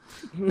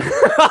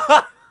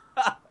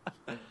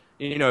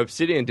 You know,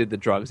 Obsidian did the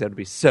drugs, that would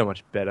be so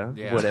much better.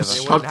 Yeah, Whatever. It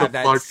Shut wouldn't the have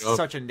that fuck up.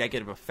 such a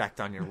negative effect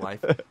on your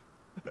life.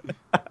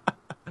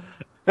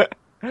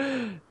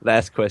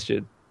 Last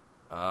question.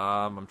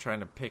 I'm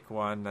trying to pick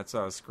one. That's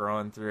what I was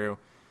scrolling through.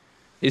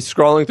 He's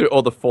scrolling through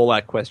all the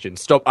Fallout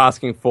questions. Stop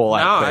asking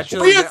Fallout No,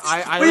 questions. actually, Yes,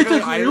 I what do you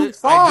think literally- you I just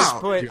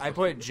thought? I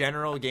put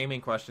general gaming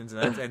questions,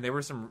 and there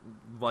were some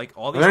like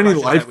all Are these there any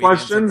questions life that we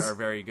answered questions? are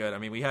very good. I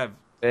mean, we have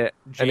Any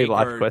Jake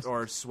life or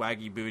questions?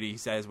 Swaggy Booty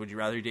says, "Would you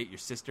rather date your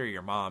sister or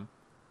your mom?"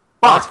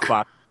 That's Fuck.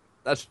 fuck.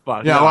 That's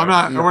fuck. Yeah, No, well, I'm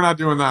not. no, We're not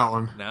doing that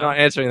one. No, not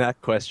answering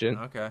that question.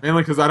 okay,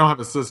 Mainly because I don't have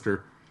a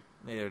sister.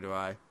 neither do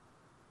I.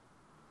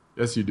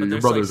 Yes, you do. But Your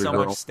there's like brother's so a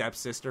girl. much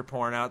stepsister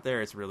porn out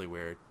there. It's really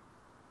weird.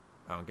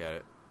 I don't get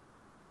it.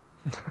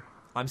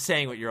 I'm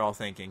saying what you're all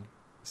thinking.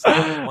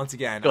 Stop. Once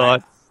again,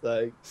 God's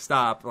sake.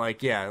 stop.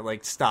 Like, yeah,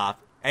 like stop.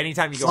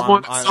 Anytime you go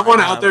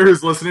Someone out there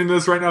who's listening to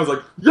this right now is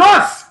like,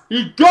 yes,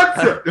 he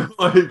gets it.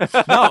 Like,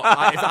 No,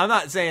 I'm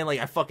not saying like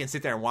I fucking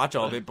sit there and watch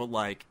all of it, but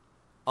like,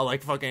 I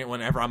like fucking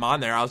whenever I'm on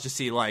there, I'll just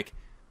see like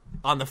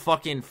on the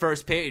fucking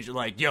first page,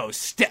 like, yo,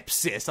 step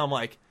sis. I'm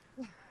like,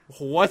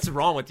 what's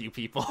wrong with you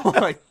people?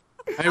 Like,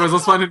 anyways,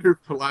 let's find a new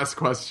last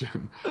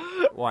question.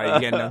 why are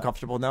you getting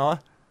uncomfortable,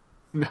 Noah?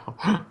 No,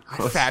 I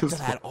fap to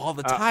that all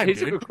the time,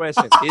 Here's a dude. good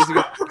question.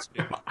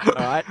 All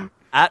right.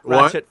 At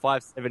What?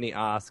 Ratchet570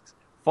 asks,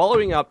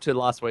 following up to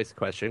last week's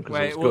question, because it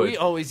Wait, was well, good. we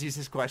always use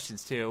his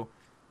questions too.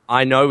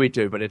 I know we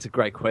do, but it's a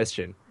great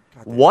question.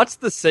 What's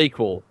the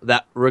sequel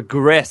that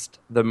regressed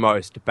the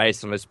most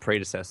based on its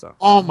predecessor?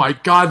 Oh my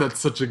god, that's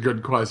such a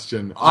good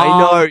question. I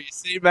know. You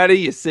see, Matty?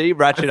 You see?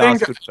 Ratchet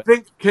asked good I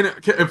think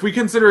if we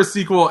consider a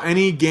sequel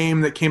any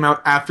game that came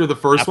out after the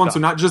first one, After.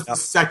 so not just the Yep.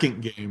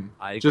 second game,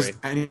 I agree. just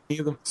any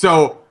of them.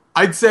 So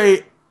I'd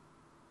say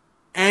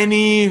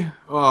any.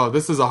 Oh,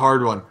 this is a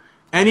hard one.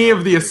 Any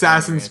of the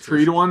Assassin's answers.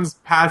 Creed ones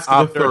past the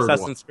After third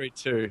Assassin's Creed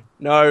 2.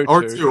 No, one,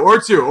 or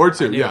two.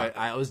 I knew Yeah, it.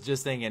 I was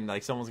just thinking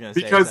like someone's gonna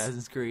say Because-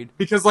 Assassin's Creed.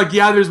 because like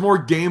yeah, there's more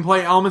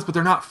gameplay elements, but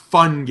they're not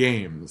fun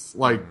games.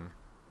 Like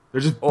they're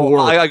just Oh,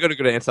 boring. I got a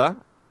good answer.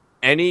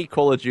 Any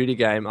Call of Duty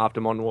game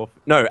after Modern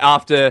Warfare. No,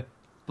 after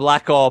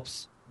Black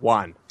Ops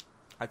 1.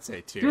 I'd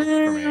say 2 for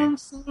me. Damn,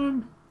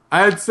 son.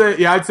 I'd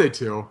say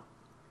two.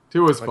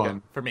 Two was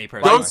fun. For me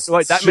personally, Don't-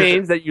 Wait, that Shit.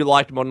 means that you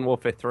liked Modern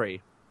Warfare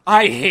 3.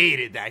 I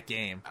hated that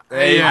game.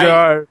 There you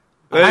go.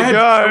 There you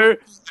go.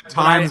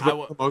 Times, But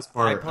but for the most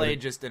part, I played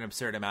just an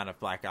absurd amount of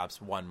Black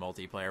Ops 1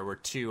 multiplayer, where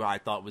 2 I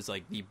thought was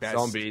like the best.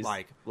 Zombies.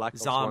 Like Black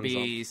Ops 1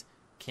 zombies,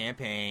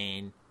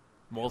 campaign,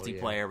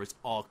 multiplayer was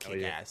all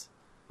kick yeah. ass.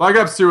 Black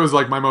Ops 2 is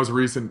like my most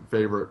recent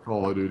favorite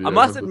Call of Duty. I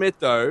must admit,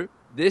 though,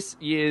 this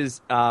year's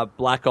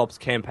Black Ops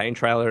campaign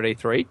trailer at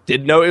E3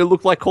 didn't know it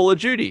looked like Call of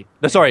Duty.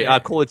 No, sorry, Yeah.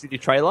 Call of Duty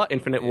trailer,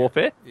 Infinite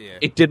Warfare. Yeah.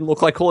 It didn't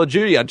look like Call of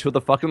Duty until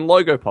the fucking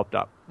logo popped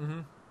up.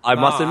 I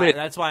must No, admit.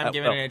 that's why I'm that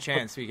giving felt- it a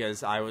chance,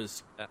 because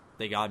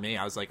they got me.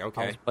 I was like, I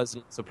okay, was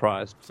pleasantly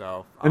surprised.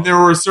 so And there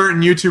were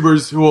certain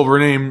YouTubers who will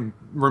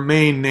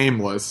remain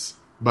nameless,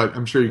 but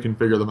I'm sure you can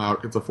figure them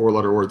out. It's a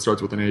 4-letter word, starts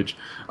with an H.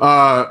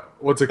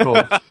 What's it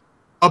called?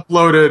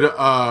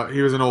 Uploaded.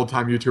 He was an old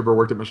time YouTuber,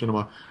 worked at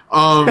Machinima.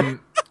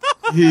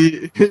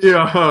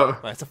 Yeah.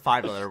 that's a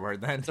 5-letter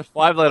word then. It's a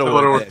 5-letter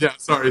word. Yeah,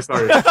 sorry.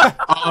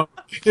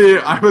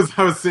 I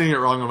was seeing it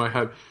wrong in my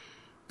head.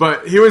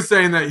 But he was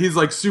saying that he's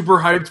like super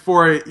hyped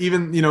for it,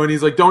 even and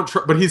he's like,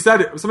 but he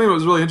said something that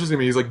was really interesting to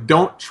me. He's like,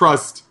 don't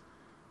trust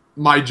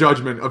my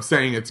judgment of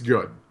saying it's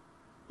good.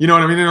 You know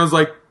what I mean? And I was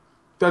like,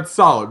 that's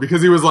solid,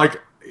 because he's like,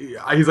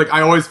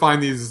 I always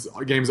find these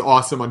games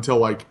awesome until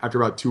like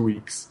after about 2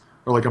 weeks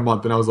or like a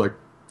month, and I was like,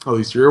 at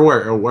least you're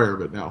aware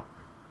of it now.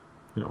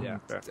 Yeah,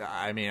 fair.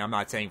 I mean, I'm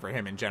not saying for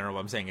him in general.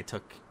 I'm saying it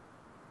took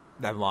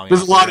that long.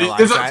 There's a lot of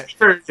there's a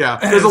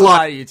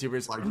lot of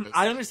YouTubers. like this.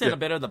 I understand Yeah. a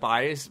bit of the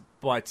bias,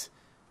 but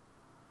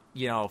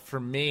for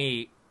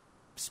me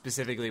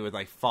specifically with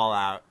like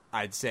Fallout,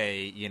 I'd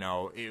say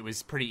it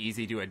was pretty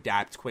easy to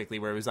adapt quickly.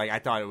 Where it was like I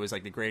thought it was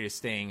like the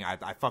greatest thing.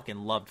 I fucking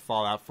loved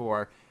Fallout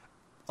 4.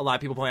 A lot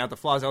of people pointing out the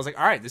flaws. I was like,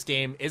 all right, this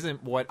game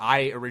isn't what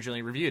I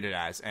originally reviewed it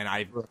as, and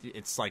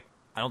it's like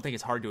I don't think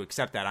it's hard to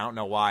accept that. I don't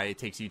know why it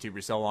takes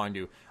YouTubers so long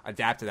to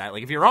adapt to that.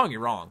 Like if you're wrong, you're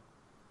wrong.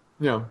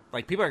 Yeah,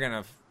 Like people are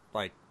gonna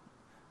like,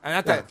 and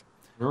not that.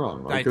 you're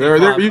wrong. I Like, think there are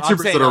Fallout- I'm YouTubers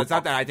saying, that are. it's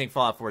not that I think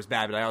Fallout 4 is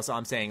bad, but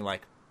I'm saying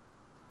like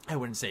I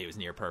wouldn't say it was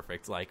near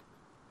perfect. Like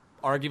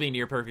arguably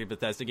near perfect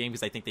Bethesda game,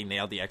 because I think they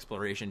nailed the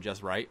exploration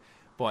just right.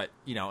 But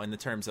in the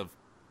terms of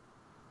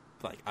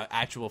like an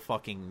actual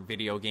fucking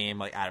video game,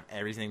 like out of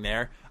everything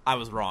there, I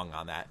was wrong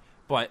on that.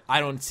 But I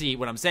don't see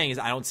what I'm saying is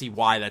I don't see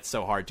why that's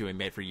so hard to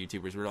admit for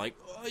YouTubers. We're like,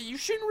 oh, you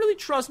shouldn't really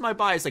trust my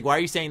bias. Like, why are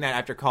you saying that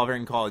after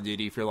covering Call of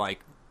Duty for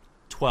like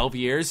 12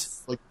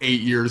 years? Like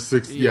 8 years,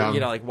 6. Yeah,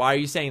 Like, why are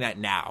you saying that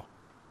now?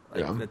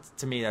 Like, Yeah.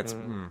 to me, that's.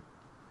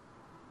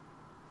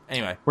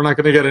 Anyway, we're not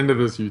going to get into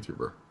this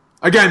YouTuber.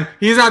 Again,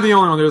 he's not the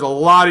only one. There's a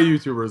lot of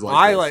YouTubers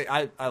like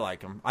this. I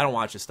like him. I don't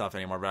watch his stuff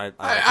anymore, but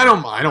I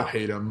don't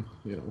hate him.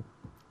 You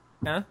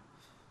know.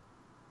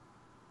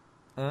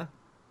 Huh?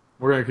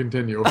 We're gonna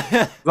continue.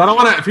 I don't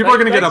want to. People are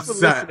gonna get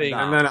upset,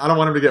 and then I don't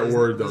want him to get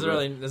worried.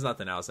 There's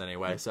nothing else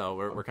anyway, so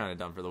we're kind of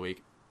done for the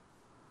week.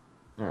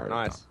 All right,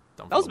 nice.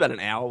 That was about an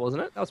hour,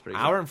 wasn't it? That was pretty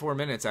good. Hour and 4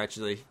 minutes,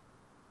 actually.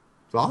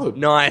 Solid.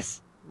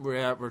 Nice.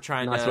 We're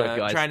trying nice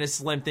trying to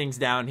slim things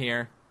down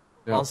here.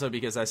 Yep. Also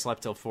because I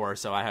slept till 4,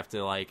 so I have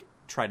to like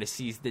try to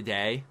seize the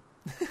day.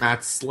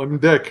 Matt's slim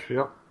dick.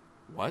 Yep.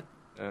 What?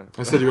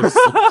 I said you had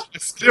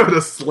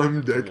a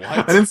slim dick.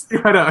 What? I didn't say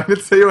you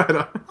had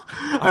a.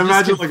 I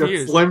imagine like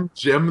a slim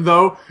Jim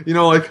though. You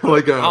know, like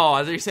a. Oh,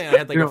 I thought you were saying I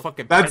had like a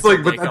fucking. That's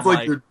like, but that's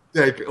like your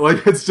dick.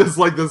 Like it's just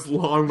like this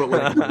long, but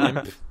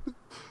like.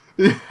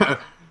 Yeah.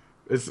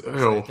 It's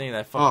I think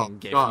that fucking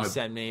gif you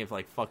sent me of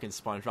like fucking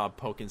SpongeBob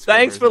poking.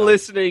 Thanks for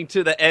listening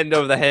to the end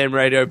of the Ham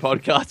Radio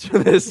podcast for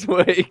this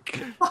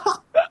week.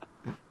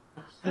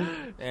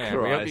 Yeah,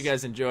 we hope you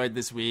guys enjoyed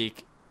this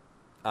week.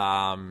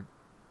 Wow,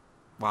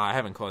 I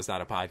haven't closed out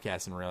a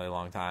podcast in a really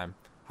long time.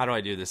 How do I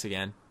do this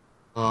again?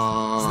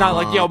 It's not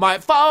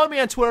like follow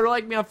me on Twitter,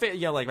 like me on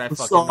Facebook. Like that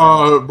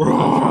fucking.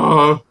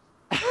 Bro.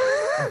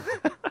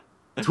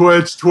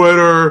 Twitch,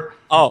 Twitter.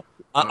 Oh.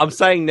 I'm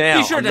saying now.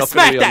 Be sure to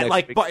smack that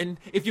like button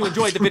if you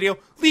enjoyed the video.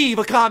 Leave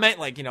a comment,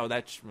 like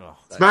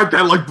smack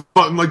that like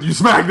button, like you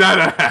smack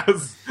that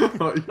ass.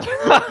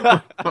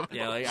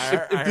 Yeah, like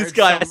if this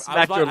guy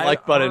smacked your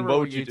like button, what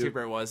would you do?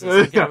 YouTuber was.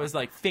 I was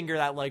like, finger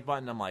that like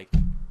button. I'm like,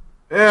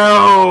 ew.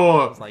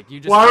 I was like, you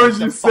just why would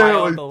you say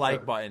like the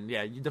like button?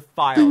 Yeah, you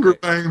defile finger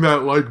it. bang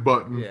that like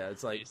button. Yeah,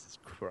 it's like Jesus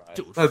Christ.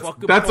 Dude,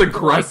 that's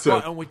aggressive.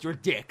 Like button with your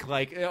dick,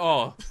 like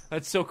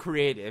that's so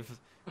creative.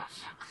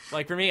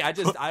 Like for me,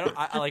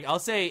 I'll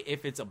say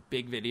if it's a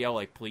big video,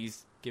 like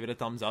please give it a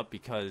thumbs up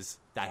because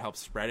that helps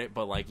spread it.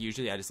 But like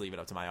usually I just leave it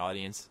up to my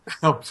audience.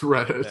 Helps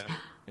Reddit.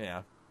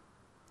 Yeah.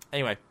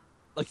 Anyway,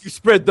 like you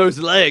spread those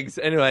legs.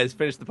 Anyways,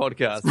 finish the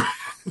podcast.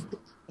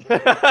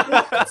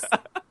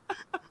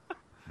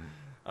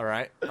 All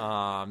right.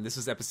 This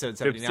was episode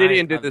 79. If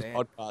Obsidian did this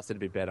podcast, it'd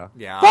be better.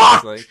 Yeah,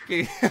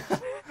 honestly.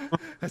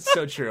 That's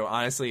so true.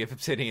 Honestly, if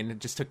Obsidian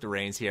just took the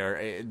reins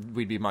here,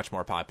 we'd be much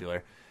more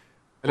popular.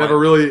 I'd have a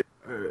really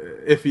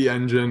iffy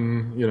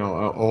engine, you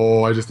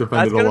know. I just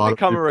offended a lot of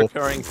people. That's going to become a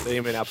recurring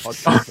theme in our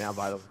podcast now,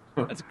 by the way.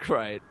 That's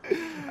great.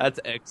 That's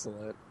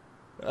excellent.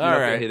 All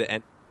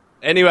right.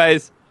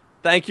 Anyways,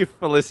 thank you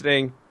for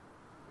listening.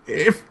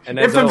 If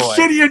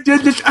Obsidian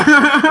did this,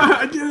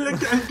 I did it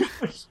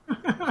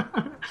again.